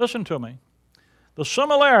 listen to me, the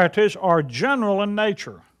similarities are general in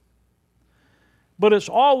nature. But it's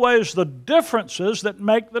always the differences that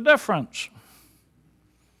make the difference.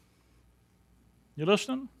 You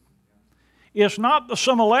listening? It's not the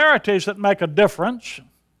similarities that make a difference.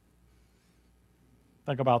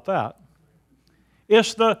 Think about that.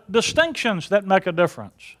 It's the distinctions that make a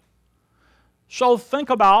difference. So think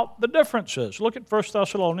about the differences. Look at 1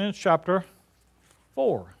 Thessalonians chapter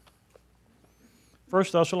 4. 1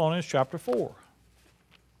 Thessalonians chapter 4.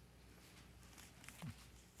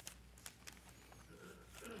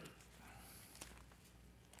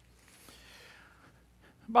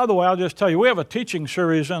 By the way, I'll just tell you, we have a teaching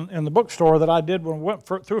series in the bookstore that I did when we went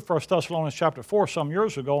through 1 Thessalonians chapter 4 some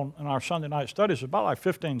years ago in our Sunday night studies. It's about like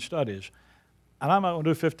 15 studies. And I'm not going to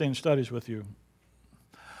do 15 studies with you.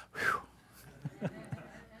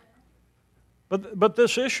 But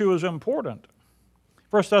this issue is important.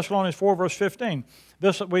 1 Thessalonians 4, verse 15.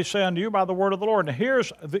 This that we say unto you by the word of the Lord. Now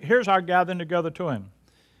here's our gathering together to him.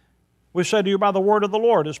 We say to you by the word of the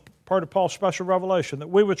Lord, as part of Paul's special revelation, that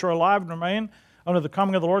we which are alive and remain unto the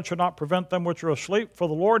coming of the Lord shall not prevent them which are asleep. For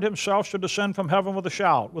the Lord himself shall descend from heaven with a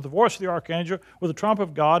shout, with the voice of the archangel, with the trump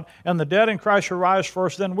of God, and the dead in Christ shall rise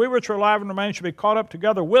first. Then we which are alive and remain shall be caught up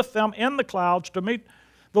together with them in the clouds to meet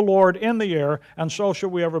the Lord in the air, and so shall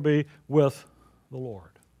we ever be with the Lord.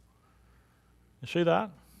 You see that?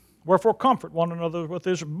 Wherefore comfort one another with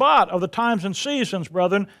this. But of the times and seasons,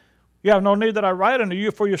 brethren, you have no need that I write unto you,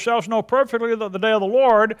 for yourselves know perfectly that the day of the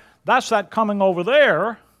Lord, that's that coming over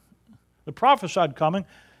there, the prophesied coming,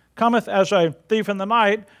 cometh as a thief in the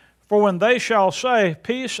night. For when they shall say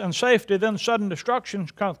peace and safety, then sudden destruction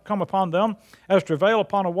come upon them, as travail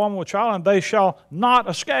upon a woman with child, and they shall not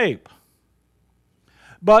escape.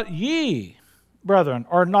 But ye, brethren,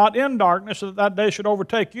 are not in darkness, that that day should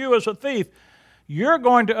overtake you as a thief. You're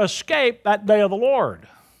going to escape that day of the Lord.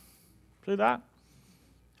 See that?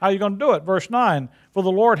 How are you going to do it? Verse 9, for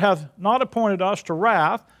the Lord hath not appointed us to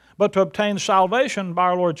wrath, but to obtain salvation by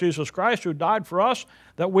our Lord Jesus Christ, who died for us,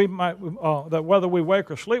 that we might, that whether we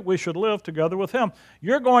wake or sleep, we should live together with him.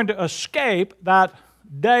 You're going to escape that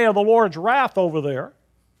day of the Lord's wrath over there.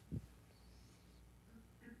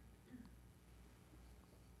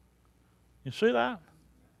 You see that?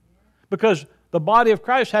 Because the body of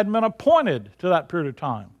Christ hadn't been appointed to that period of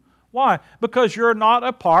time. Why? Because you're not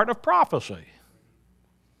a part of prophecy.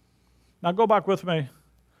 Now go back with me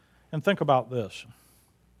and think about this.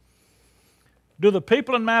 Do the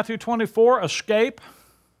people in Matthew 24 escape?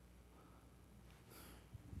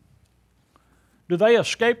 Do they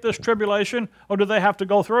escape this tribulation, or do they have to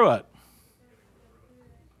go through it?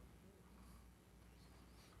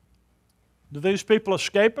 Do these people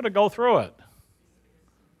escape it or go through it?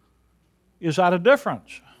 Is that a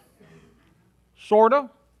difference? Sort of.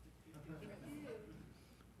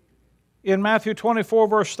 In Matthew 24,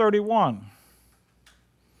 verse 31,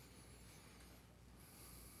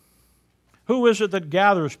 who is it that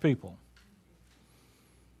gathers people?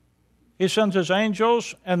 He sends his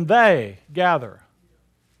angels, and they gather.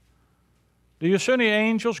 Do you see any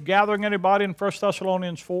angels gathering anybody in 1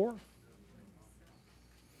 Thessalonians 4?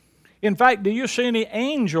 In fact, do you see any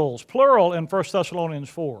angels, plural, in 1 Thessalonians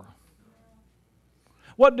 4?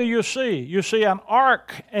 What do you see? You see an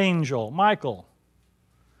archangel, Michael.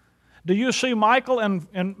 Do you see Michael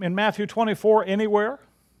in Matthew 24 anywhere?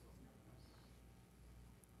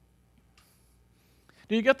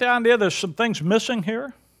 Do you get the idea there's some things missing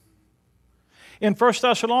here? In 1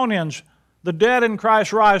 Thessalonians, the dead in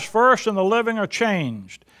Christ rise first and the living are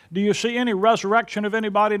changed. Do you see any resurrection of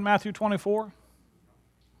anybody in Matthew 24?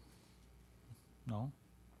 No.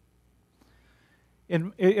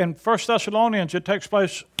 In 1 Thessalonians, it takes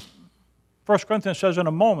place, 1 Corinthians says, in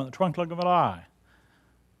a moment, the twinkling of an eye.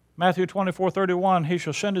 Matthew 24:31, he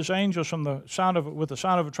shall send his angels with the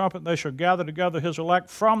sound of a trumpet, and they shall gather together his elect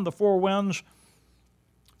from the four winds.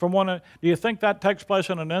 Do you think that takes place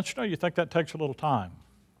in an instant, or do you think that takes a little time?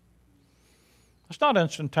 It's not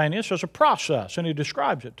instantaneous. There's a process, and he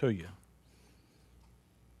describes it to you.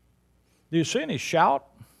 Do you see any shout?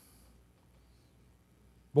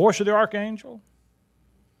 Voice of the archangel?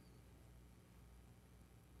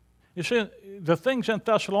 You see, the things in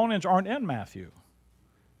Thessalonians aren't in Matthew.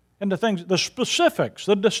 And the specifics,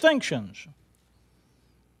 the distinctions.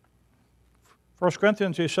 1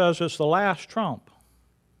 Corinthians, he says, it's the last trump.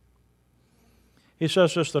 He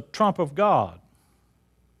says it's the trump of God.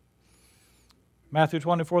 Matthew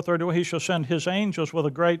 24:31, he shall send his angels with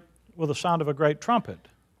the sound of a great trumpet.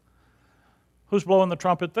 Who's blowing the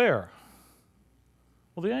trumpet there?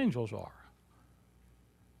 Well, the angels are.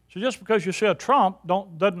 So just because you see a trump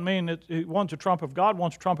doesn't mean one's a trump of God,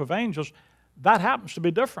 one's a trump of angels. That happens to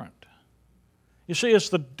be different. You see, it's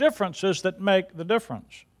the differences that make the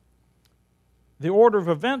difference. The order of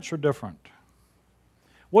events are different.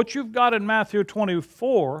 What you've got in Matthew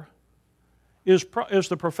 24 is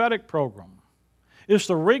the prophetic program. It's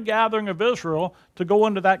the regathering of Israel to go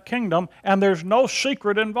into that kingdom, and there's no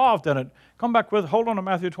secret involved in it. Hold on to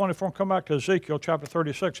Matthew 24 and come back to Ezekiel chapter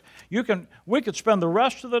 36. We could spend the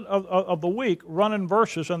rest of the week running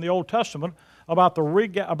verses in the Old Testament about the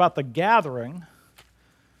regathering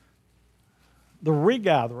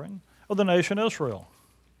of the nation Israel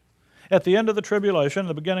at the end of the tribulation,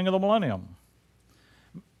 the beginning of the millennium.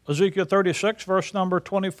 Ezekiel 36, verse number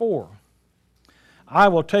 24. I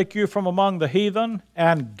will take you from among the heathen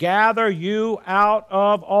and gather you out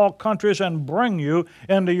of all countries and bring you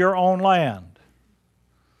into your own land.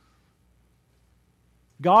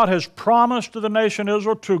 God has promised to the nation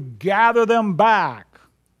Israel to gather them back.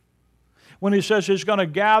 When he says he's going to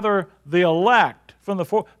gather the elect from the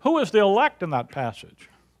four, who is the elect in that passage?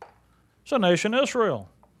 It's the nation Israel.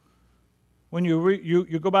 When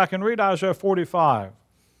you go back and read Isaiah 45,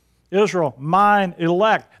 Israel, mine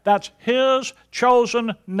elect. That's his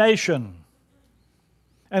chosen nation.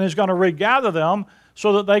 And he's going to regather them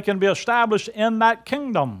so that they can be established in that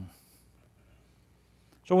kingdom.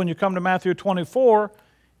 So when you come to Matthew 24,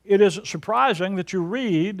 it isn't surprising that you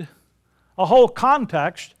read a whole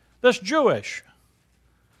context that's Jewish.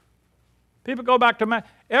 People go back to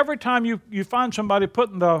every time you find somebody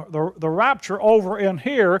putting the rapture over in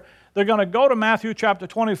here, they're going to go to Matthew chapter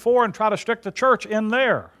 24 and try to stick the church in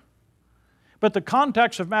there. But the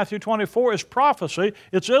context of Matthew 24 is prophecy.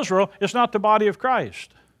 It's Israel. It's not the body of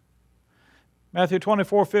Christ. Matthew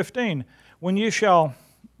 24:15. When ye shall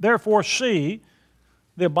therefore see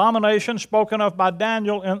the abomination spoken of by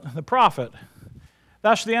Daniel and the prophet.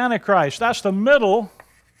 That's the Antichrist. That's the middle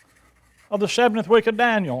of the 70th week of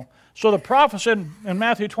Daniel. So the prophecy in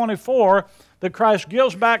Matthew 24 that Christ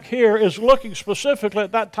gives back here is looking specifically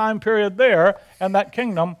at that time period there and that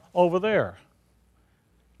kingdom over there.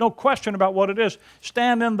 No question about what it is.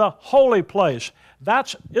 Stand in the holy place.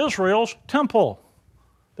 That's Israel's temple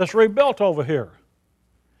that's rebuilt over here.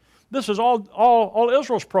 This is all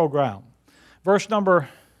Israel's program. Verse number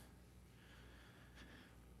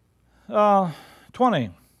 20,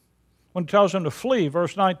 when it tells them to flee,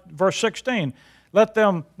 verse 16, let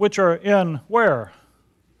them which are in where?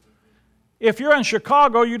 If you're in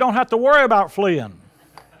Chicago, you don't have to worry about fleeing.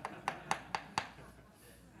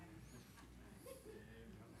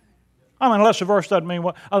 I mean, unless the verse doesn't mean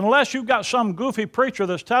what. Unless you've got some goofy preacher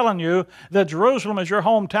that's telling you that Jerusalem is your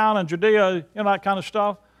hometown and Judea, that kind of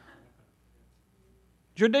stuff.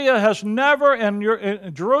 Judea has never,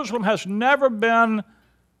 Jerusalem has never been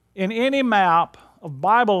in any map of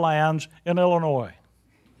Bible lands in Illinois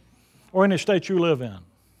or any state you live in.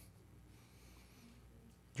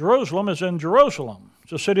 Jerusalem is in Jerusalem.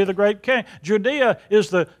 It's the city of the great king. Judea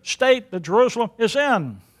is the state that Jerusalem is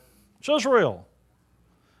in. It's Israel.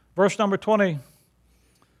 Verse number 20,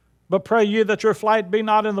 but pray ye that your flight be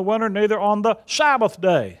not in the winter, neither on the Sabbath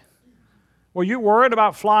day. Were you worried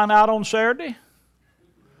about flying out on Saturday?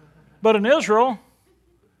 But in Israel's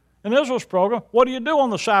program, what do you do on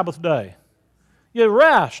the Sabbath day? You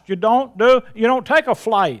rest. You don't take a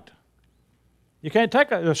flight. You can't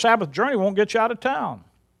take a Sabbath journey won't get you out of town.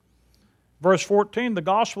 Verse 14, the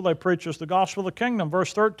gospel they preach is the gospel of the kingdom.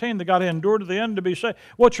 Verse 13, they got to endure to the end to be saved.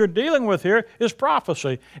 What you're dealing with here is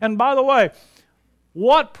prophecy. And by the way,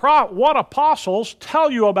 what apostles tell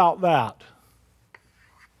you about that?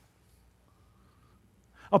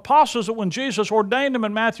 Apostles that when Jesus ordained them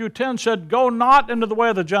in Matthew 10 said, go not into the way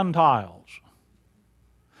of the Gentiles.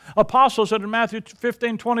 Apostles that in Matthew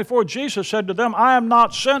 15:24, Jesus said to them, I am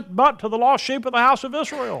not sent but to the lost sheep of the house of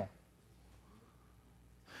Israel.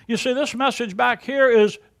 You see, this message back here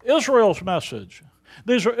is Israel's message.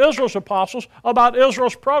 These are Israel's apostles about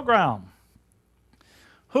Israel's program.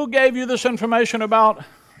 Who gave you this information about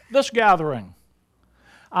this gathering?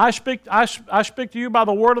 I speak to you by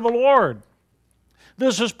the word of the Lord.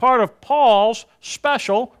 This is part of Paul's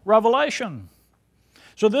special revelation.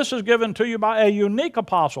 So this is given to you by a unique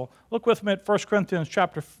apostle. Look with me at 1 Corinthians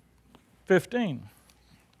chapter 15.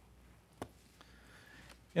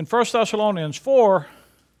 In 1 Thessalonians 4,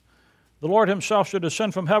 the Lord himself shall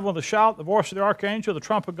descend from heaven with a shout, the voice of the archangel, the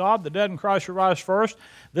trump of God, the dead in Christ shall rise first.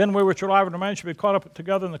 Then we which are alive and remain shall be caught up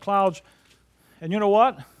together in the clouds. And you know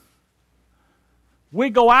what?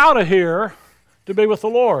 We go out of here to be with the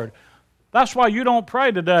Lord. That's why you don't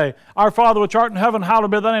pray today, our Father which art in heaven,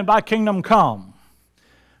 hallowed be thy name, thy kingdom come.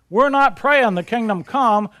 We're not praying the kingdom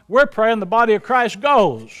come, we're praying the body of Christ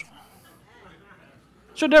goes.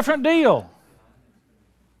 It's a different deal.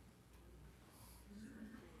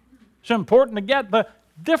 It's important to get the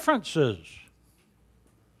differences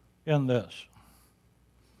in this.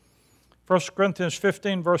 1 Corinthians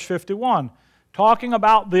 15, verse 51, talking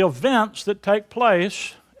about the events that take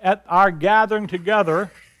place at our gathering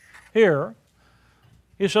together here.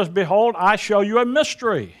 He says, behold, I show you a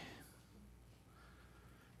mystery.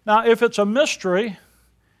 Now, if it's a mystery,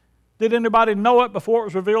 did anybody know it before it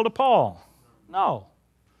was revealed to Paul? No.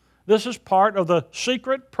 This is part of the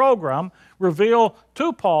secret program revealed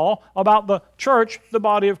to Paul about the church, the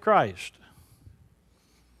body of Christ.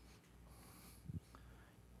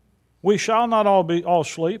 We shall not all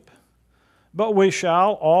sleep, but we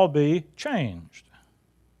shall all be changed.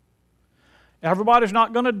 Everybody's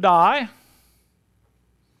not going to die,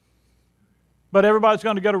 but everybody's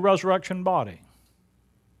going to get a resurrection body.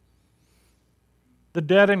 The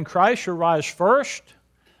dead in Christ shall rise first,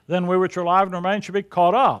 then we which are alive and remain shall be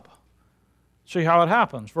caught up. See how it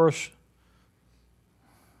happens. Verse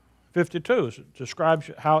 52 describes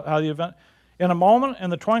how the event, in a moment, in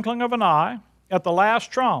the twinkling of an eye, at the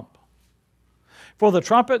last trump, for the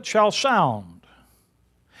trumpet shall sound,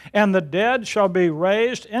 and the dead shall be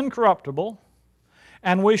raised incorruptible,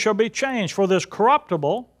 and we shall be changed. For this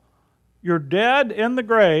corruptible, you're dead in the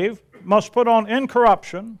grave, must put on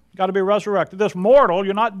incorruption, got to be resurrected. This mortal,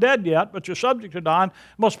 you're not dead yet, but you're subject to dying,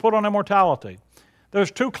 must put on immortality. There's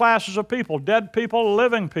two classes of people, dead people,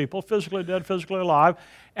 living people, physically dead, physically alive,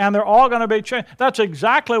 and they're all going to be changed. That's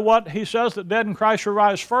exactly what he says, that dead in Christ shall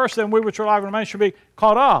rise first, then we which are alive and remain shall be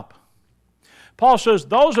caught up. Paul says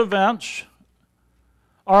those events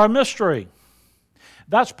are a mystery.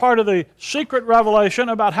 That's part of the secret revelation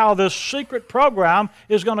about how this secret program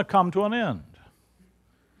is going to come to an end.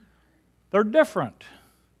 They're different.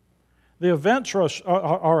 The events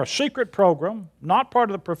are a secret program, not part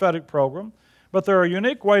of the prophetic program, but they're a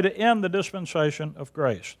unique way to end the dispensation of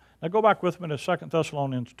grace. Now go back with me to 2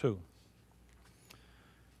 Thessalonians 2.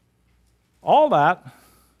 All that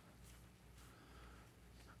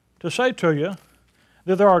to say to you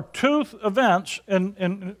that there are two events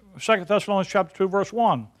in 2 Thessalonians chapter 2, verse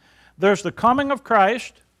 1. There's the coming of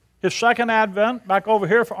Christ, his second advent, back over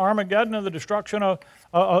here for Armageddon and the destruction of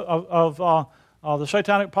the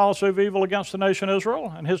satanic policy of evil against the nation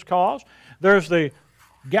Israel and his cause. There's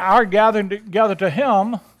our gathering together to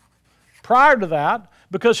him prior to that,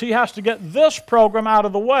 because he has to get this program out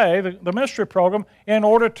of the way, the mystery program, in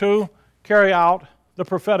order to carry out the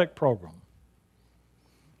prophetic program.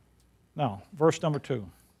 Now, verse number 2.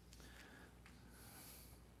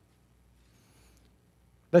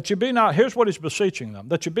 That you be not, here's what he's beseeching them,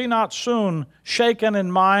 that you be not soon shaken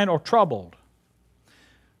in mind or troubled,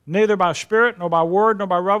 neither by spirit, nor by word, nor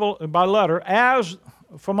by letter, as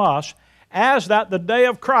from us, as that the day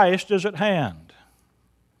of Christ is at hand.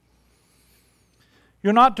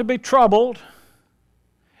 You're not to be troubled,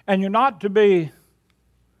 and you're not to be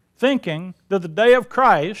thinking that the day of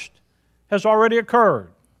Christ has already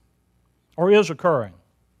occurred or is occurring.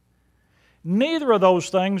 Neither of those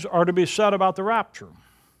things are to be said about the rapture.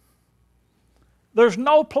 There's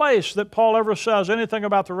no place that Paul ever says anything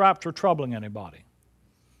about the rapture troubling anybody.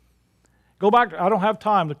 Go back, I don't have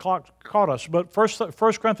time, the clock caught us, but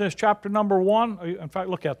 1 Corinthians chapter number 1, in fact,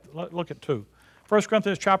 look at 2. 1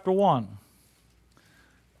 Corinthians chapter 1,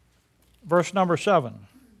 verse number 7.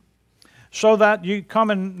 So that you come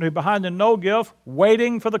in behind in no gift,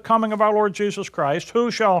 waiting for the coming of our Lord Jesus Christ, who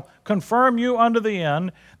shall confirm you unto the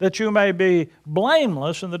end, that you may be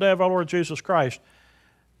blameless in the day of our Lord Jesus Christ.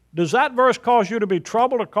 Does that verse cause you to be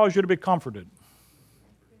troubled or cause you to be comforted?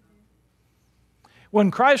 When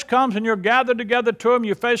Christ comes and you're gathered together to Him,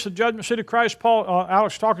 you face the judgment seat of Christ,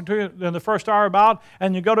 Alex talking to you in the first hour about,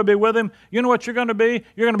 and you go to be with Him, you know what you're going to be?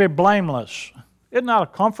 You're going to be blameless. Isn't that a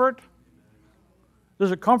comfort?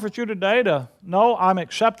 Does it comfort you today to know I'm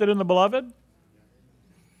accepted in the Beloved?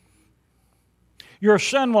 Your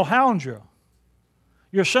sin will hound you.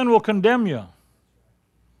 Your sin will condemn you.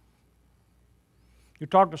 You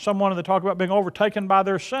talk to someone and they talk about being overtaken by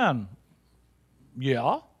their sin.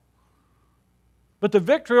 Yeah. But the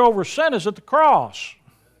victory over sin is at the cross.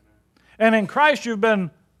 And in Christ you've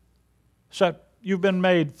been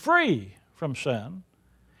made free from sin,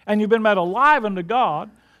 and you've been made alive unto God.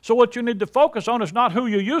 So what you need to focus on is not who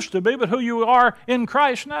you used to be, but who you are in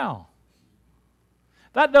Christ now.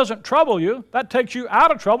 That doesn't trouble you. That takes you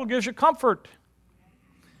out of trouble, gives you comfort.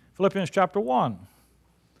 Philippians chapter 1.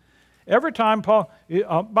 Every time Paul,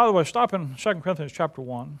 by the way, stop in 2 Corinthians chapter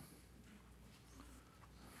 1.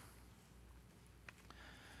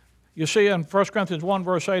 You see in 1 Corinthians 1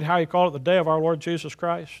 verse 8 how he called it the day of our Lord Jesus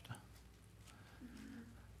Christ.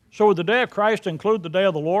 So would the day of Christ include the day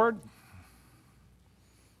of the Lord?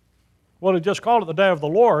 Well, he just called it the day of the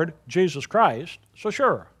Lord, Jesus Christ, so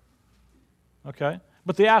sure. Okay?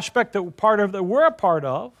 But the aspect that we're a part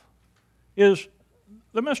of is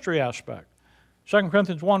the mystery aspect. 2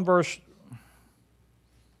 Corinthians 1 verse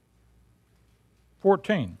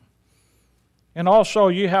 14. And also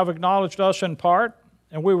ye have acknowledged us in part,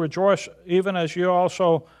 and we rejoice even as you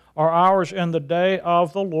also are ours in the day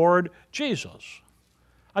of the Lord Jesus.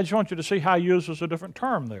 I just want you to see how he uses a different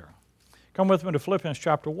term there. Come with me to Philippians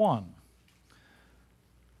chapter 1.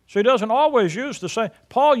 So he doesn't always use the same.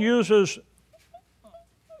 Paul uses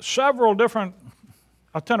several different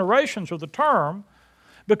itinerations of the term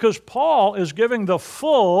because Paul is giving the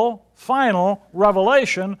full, final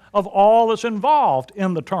revelation of all that's involved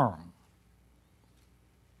in the term.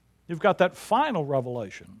 You've got that final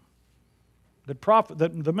revelation that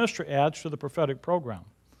the mystery adds to the prophetic program.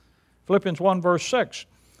 Philippians 1 verse 6,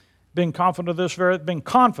 being confident of this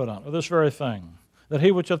very thing, that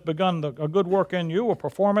he which hath begun a good work in you will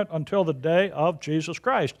perform it until the day of Jesus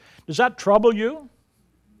Christ. Does that trouble you?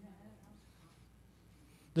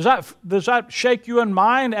 Does that shake you in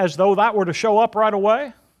mind as though that were to show up right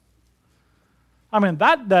away? I mean,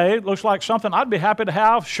 that day looks like something I'd be happy to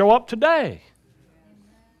have show up today.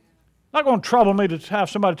 Not going to trouble me to have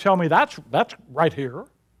somebody tell me that's right here.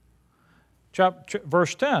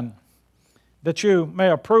 Verse 10, that you may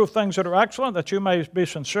approve things that are excellent, that you may be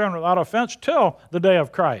sincere and without offense till the day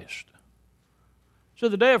of Christ. So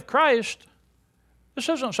the day of Christ, this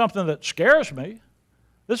isn't something that scares me.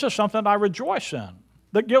 This is something I rejoice in,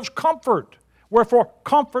 that gives comfort. Wherefore,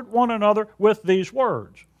 comfort one another with these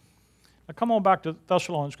words. Now come on back to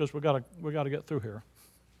Thessalonians because we got to get through here.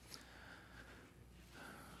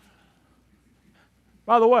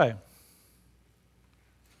 By the way,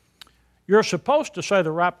 you're supposed to say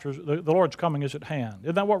the rapture, the Lord's coming is at hand.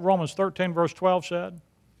 Isn't that what Romans 13 verse 12 said?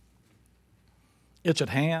 It's at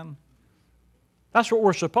hand. That's what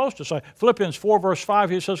we're supposed to say. Philippians 4 verse 5,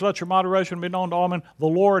 he says, let your moderation be known to all men. The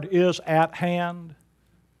Lord is at hand.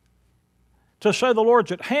 To say the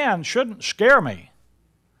Lord's at hand shouldn't scare me,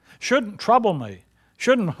 shouldn't trouble me,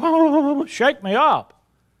 shouldn't shake me up.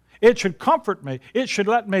 It should comfort me. It should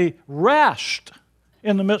let me rest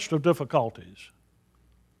in the midst of difficulties.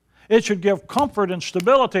 It should give comfort and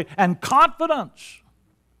stability and confidence.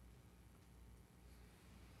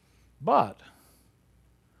 But,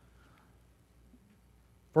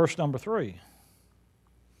 verse number 3,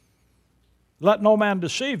 let no man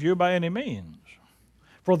deceive you by any means.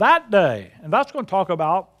 For that day, and that's going to talk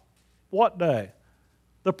about what day?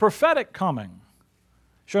 The prophetic coming.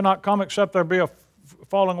 shall not come except there be a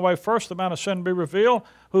falling away first, the man of sin be revealed,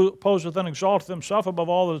 who opposeth and exalteth himself above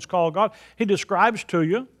all that is called God. He describes to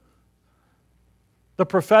you the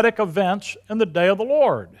prophetic events in the day of the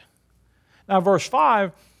Lord. Now, verse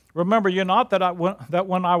 5, remember you not that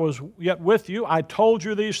when I was yet with you, I told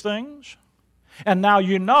you these things? And now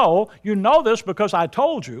you know this because I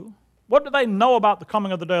told you. What do they know about the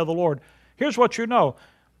coming of the day of the Lord? Here's what you know.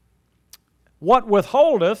 What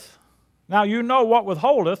withholdeth, now you know what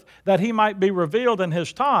withholdeth, that he might be revealed in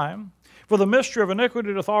his time. For the mystery of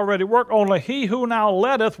iniquity doth already work. Only he who now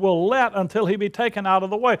letteth will let until he be taken out of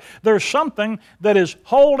the way. There's something that is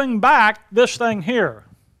holding back this thing here.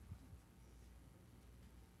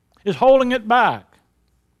 Is holding it back,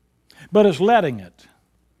 but is letting it.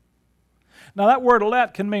 Now that word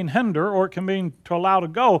let can mean hinder or it can mean to allow to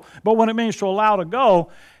go. But when it means to allow to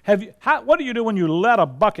go, what do you do when you let a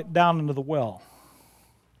bucket down into the well?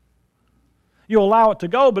 You allow it to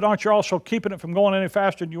go, but aren't you also keeping it from going any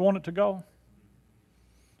faster than you want it to go?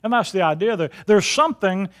 And that's the idea there. There's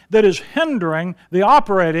something that is hindering the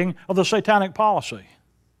operating of the satanic policy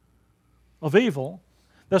of evil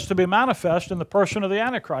that's to be manifest in the person of the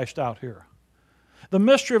Antichrist out here. The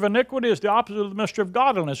mystery of iniquity is the opposite of the mystery of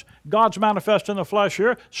godliness. God's manifest in the flesh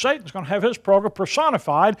here. Satan's going to have his program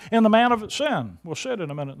personified in the man of sin. We'll see it in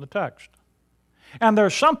a minute in the text. And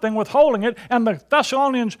there's something withholding it, and the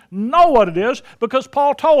Thessalonians know what it is because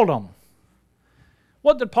Paul told them.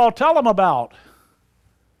 What did Paul tell them about?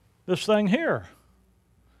 This thing here.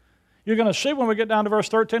 You're going to see when we get down to verse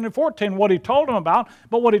 13 and 14 what he told them about,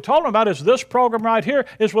 but what he told them about is this program right here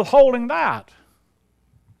is withholding that.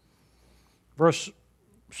 Verse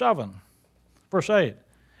 7, verse 8.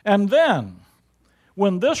 And then,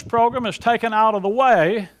 when this program is taken out of the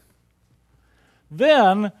way,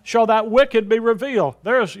 then shall that wicked be revealed.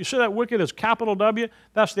 You see that wicked is capital W?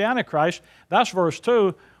 That's the Antichrist. That's verse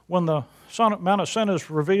 2. When the man of sin is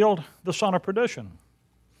revealed, the son of perdition.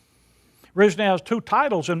 The reason he has two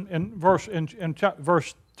titles in verse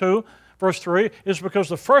 2, verse 3, is because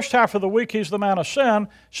the first half of the week he's the man of sin,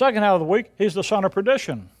 second half of the week he's the son of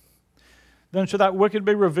perdition. Then shall that wicked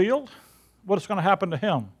be revealed? What is going to happen to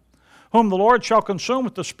him? Whom the Lord shall consume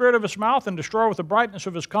with the spirit of his mouth and destroy with the brightness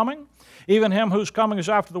of his coming, even him whose coming is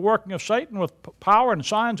after the working of Satan, with power and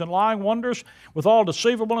signs and lying wonders, with all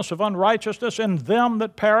deceivableness of unrighteousness in them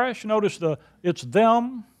that perish. Notice it's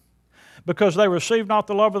them, because they receive not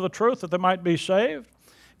the love of the truth, that they might be saved.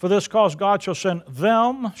 For this cause God shall send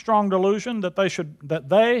them strong delusion, that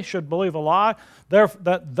they should believe a lie,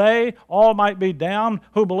 that they all might be damned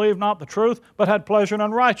who believe not the truth, but had pleasure in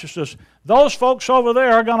unrighteousness. Those folks over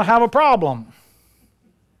there are going to have a problem.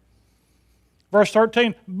 Verse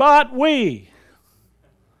 13, but we.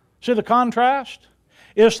 See the contrast?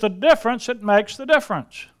 It's the difference that makes the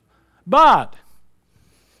difference. But,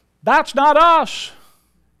 that's not us.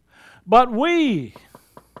 But we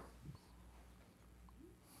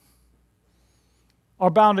are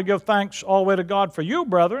bound to give thanks all the way to God for you,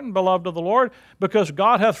 brethren, beloved of the Lord, because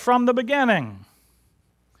God hath from the beginning,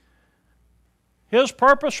 His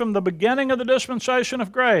purpose from the beginning of the dispensation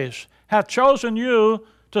of grace, hath chosen you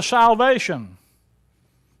to salvation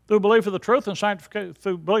through belief of the truth and sanctification,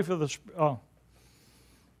 through belief of the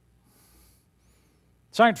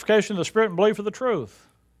sanctification of the Spirit and belief of the truth.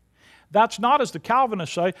 That's not, as the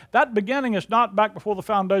Calvinists say, that beginning is not back before the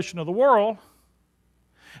foundation of the world.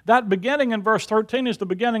 That beginning in verse 13 is the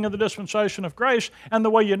beginning of the dispensation of grace, and the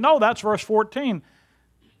way you know that's verse 14.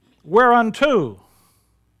 Whereunto?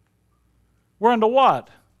 Whereunto what?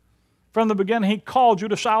 From the beginning He called you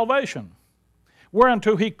to salvation.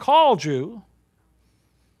 Whereunto He called you.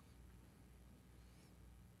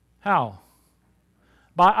 How?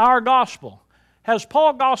 By our gospel. Has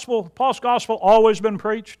Paul's gospel always been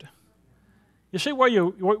preached? You see where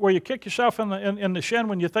you kick yourself in the shin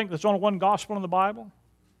when you think there's only one gospel in the Bible?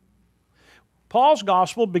 Paul's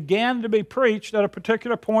gospel began to be preached at a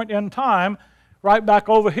particular point in time, right back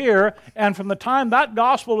over here, and from the time that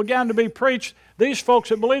gospel began to be preached, these folks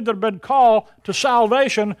that believed had been called to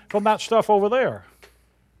salvation from that stuff over there.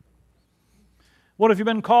 What have you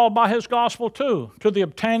been called by His gospel to? To the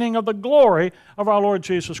obtaining of the glory of our Lord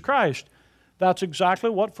Jesus Christ. That's exactly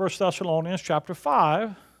what 1 Thessalonians chapter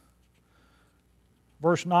 5,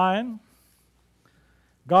 verse 9,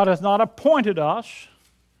 God hath not appointed us,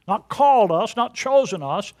 not called us, not chosen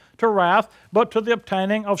us to wrath, but to the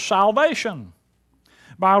obtaining of salvation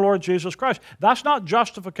by our Lord Jesus Christ. That's not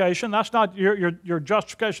justification. That's not your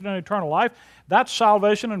justification in eternal life. That's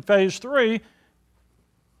salvation in phase 3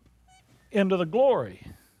 into the glory.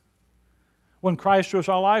 When Christ who is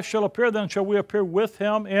our life shall appear, then shall we appear with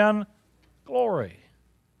Him in glory.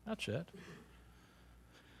 That's it.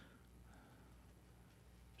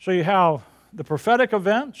 So you have the prophetic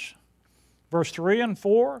events, verse 3 and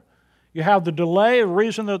 4. You have the delay, the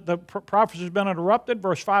reason that the prophecy has been interrupted,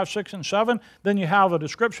 verse 5, 6, and 7. Then you have a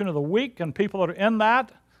description of the week and people that are in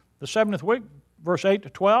that, the 70th week, verse 8 to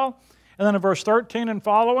 12. And then in verse 13 and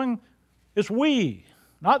following, it's we,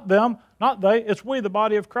 not them, not they, it's we, the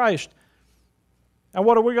body of Christ. And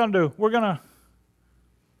what are we going to do?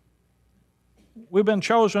 We've been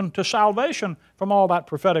chosen to salvation from all that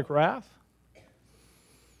prophetic wrath.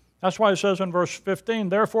 That's why it says in verse 15,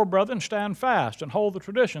 therefore, brethren, stand fast and hold the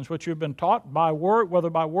traditions which you've been taught by word,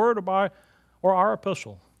 whether by word or our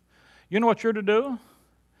epistle. You know what you're to do?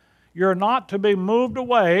 You're not to be moved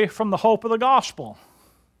away from the hope of the gospel.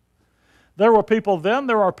 There were people then,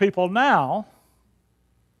 there are people now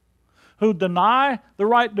who deny the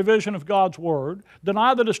right division of God's word,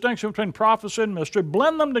 deny the distinction between prophecy and mystery,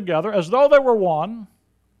 blend them together as though they were one,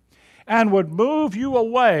 and would move you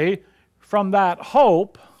away from that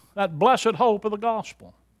hope, that blessed hope of the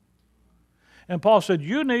gospel. And Paul said,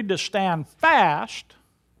 you need to stand fast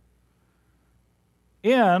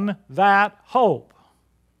in that hope.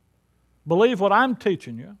 Believe what I'm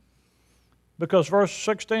teaching you. Because verse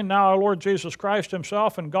 16, now our Lord Jesus Christ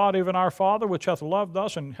himself and God even our Father, which hath loved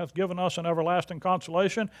us and hath given us an everlasting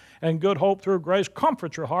consolation and good hope through grace,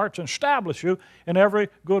 comfort your hearts and establish you in every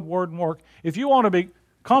good word and work. If you want to be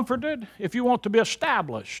comforted, if you want to be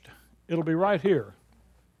established, it'll be right here.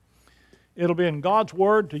 It'll be in God's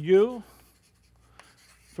word to you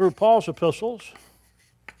through Paul's epistles.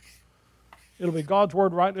 It'll be God's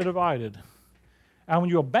word rightly divided. And when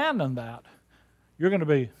you abandon that, you're going to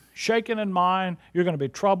be shaken in mind, you're going to be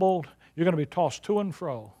troubled, you're going to be tossed to and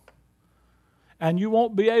fro. And you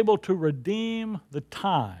won't be able to redeem the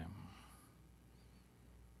time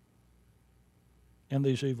in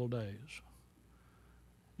these evil days.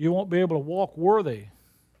 You won't be able to walk worthy.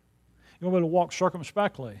 You won't be able to walk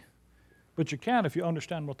circumspectly. But you can if you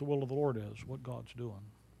understand what the will of the Lord is, what God's doing.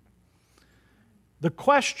 The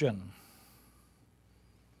question,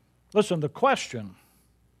 listen, the question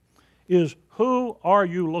is, who are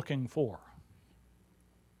you looking for?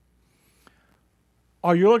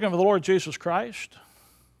 Are you looking for the Lord Jesus Christ?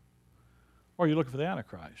 Or are you looking for the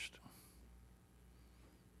Antichrist?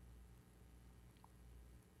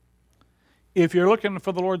 If you're looking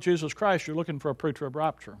for the Lord Jesus Christ, you're looking for a pre-trib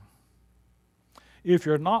rapture. If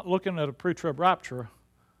you're not looking at a pre-trib rapture,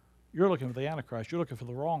 you're looking for the Antichrist. You're looking for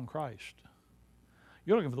the wrong Christ.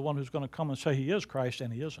 You're looking for the one who's going to come and say he is Christ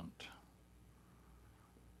and he isn't.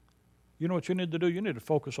 You know what you need to do? You need to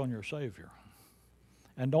focus on your Savior.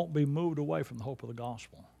 And don't be moved away from the hope of the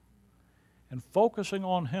gospel. And focusing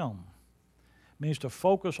on him means to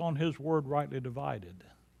focus on his word rightly divided.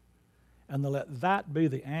 And to let that be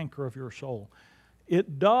the anchor of your soul.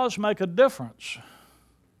 It does make a difference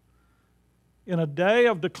in a day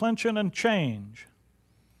of declension and change.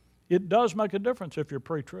 It does make a difference if you're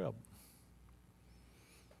pre-trib.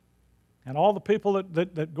 And all the people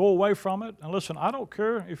that go away from it, and listen, I don't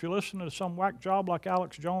care if you listen to some whack job like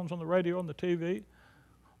Alex Jones on the radio and the TV,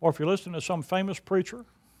 or if you listen to some famous preacher,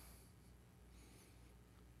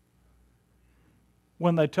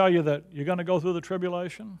 when they tell you that you're going to go through the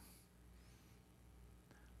tribulation,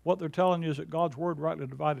 what they're telling you is that God's word rightly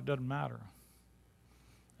divided doesn't matter.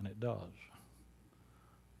 And it does.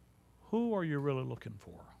 Who are you really looking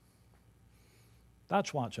for?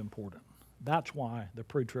 That's why it's important. That's why the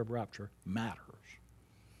pre-trib rapture matters.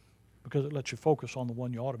 Because it lets you focus on the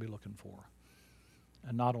one you ought to be looking for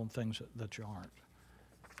and not on things that you aren't.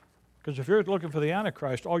 Because if you're looking for the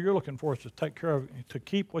Antichrist, all you're looking for is to take care of, to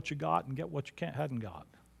keep what you got and get what you hadn't got.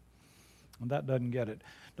 And that doesn't get it.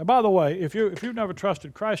 Now, by the way, if you've never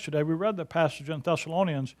trusted Christ today, we read the passage in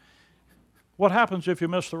Thessalonians. What happens if you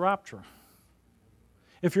miss the rapture?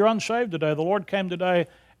 If you're unsaved today, the Lord came today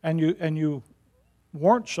and you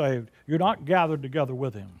weren't saved, you're not gathered together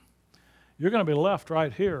with him. You're going to be left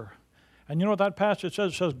right here. And you know what that passage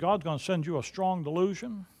says? It says God's going to send you a strong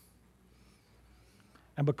delusion.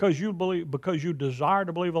 And because you desire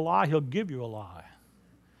to believe a lie, he'll give you a lie.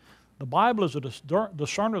 The Bible is a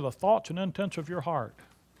discerner of the thoughts and intents of your heart.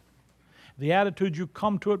 The attitude you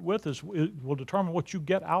come to it with will determine what you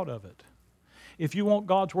get out of it. If you want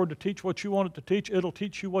God's word to teach what you want it to teach, it'll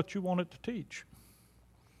teach you what you want it to teach.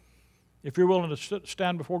 If you're willing to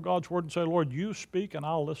stand before God's word and say, Lord, you speak and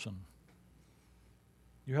I'll listen.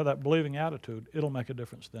 You have that believing attitude, it'll make a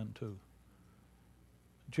difference then too.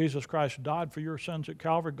 Jesus Christ died for your sins at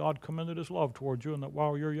Calvary. God commended his love towards you, and that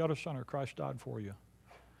while you're yet a sinner, Christ died for you.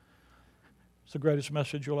 It's the greatest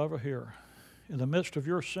message you'll ever hear. In the midst of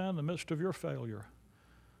your sin, in the midst of your failure,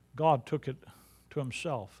 God took it to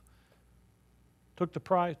himself, took the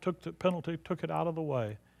price, took the penalty, took it out of the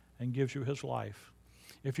way, and gives you his life.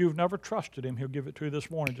 If you've never trusted him, he'll give it to you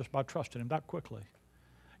this morning just by trusting him that quickly.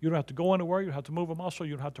 You don't have to go anywhere. You don't have to move a muscle.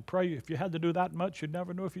 You don't have to pray. If you had to do that much, you'd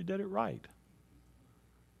never know if you did it right.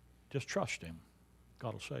 Just trust him.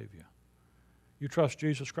 God will save you. You trust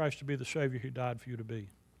Jesus Christ to be the Savior he died for you to be.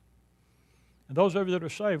 And those of you that are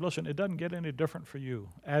saved, listen, it doesn't get any different for you.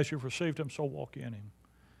 As you've received him, so walk in him.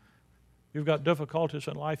 You've got difficulties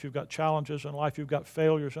in life. You've got challenges in life. You've got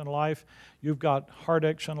failures in life. You've got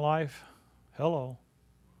heartaches in life. Hello.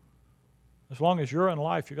 As long as you're in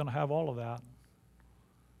life, you're going to have all of that.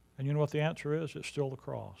 And you know what the answer is? It's still the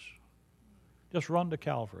cross. Just run to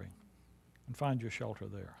Calvary and find your shelter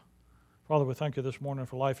there. Father, we thank you this morning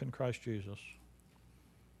for life in Christ Jesus.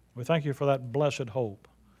 We thank you for that blessed hope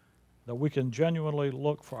that we can genuinely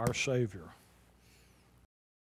look for our Savior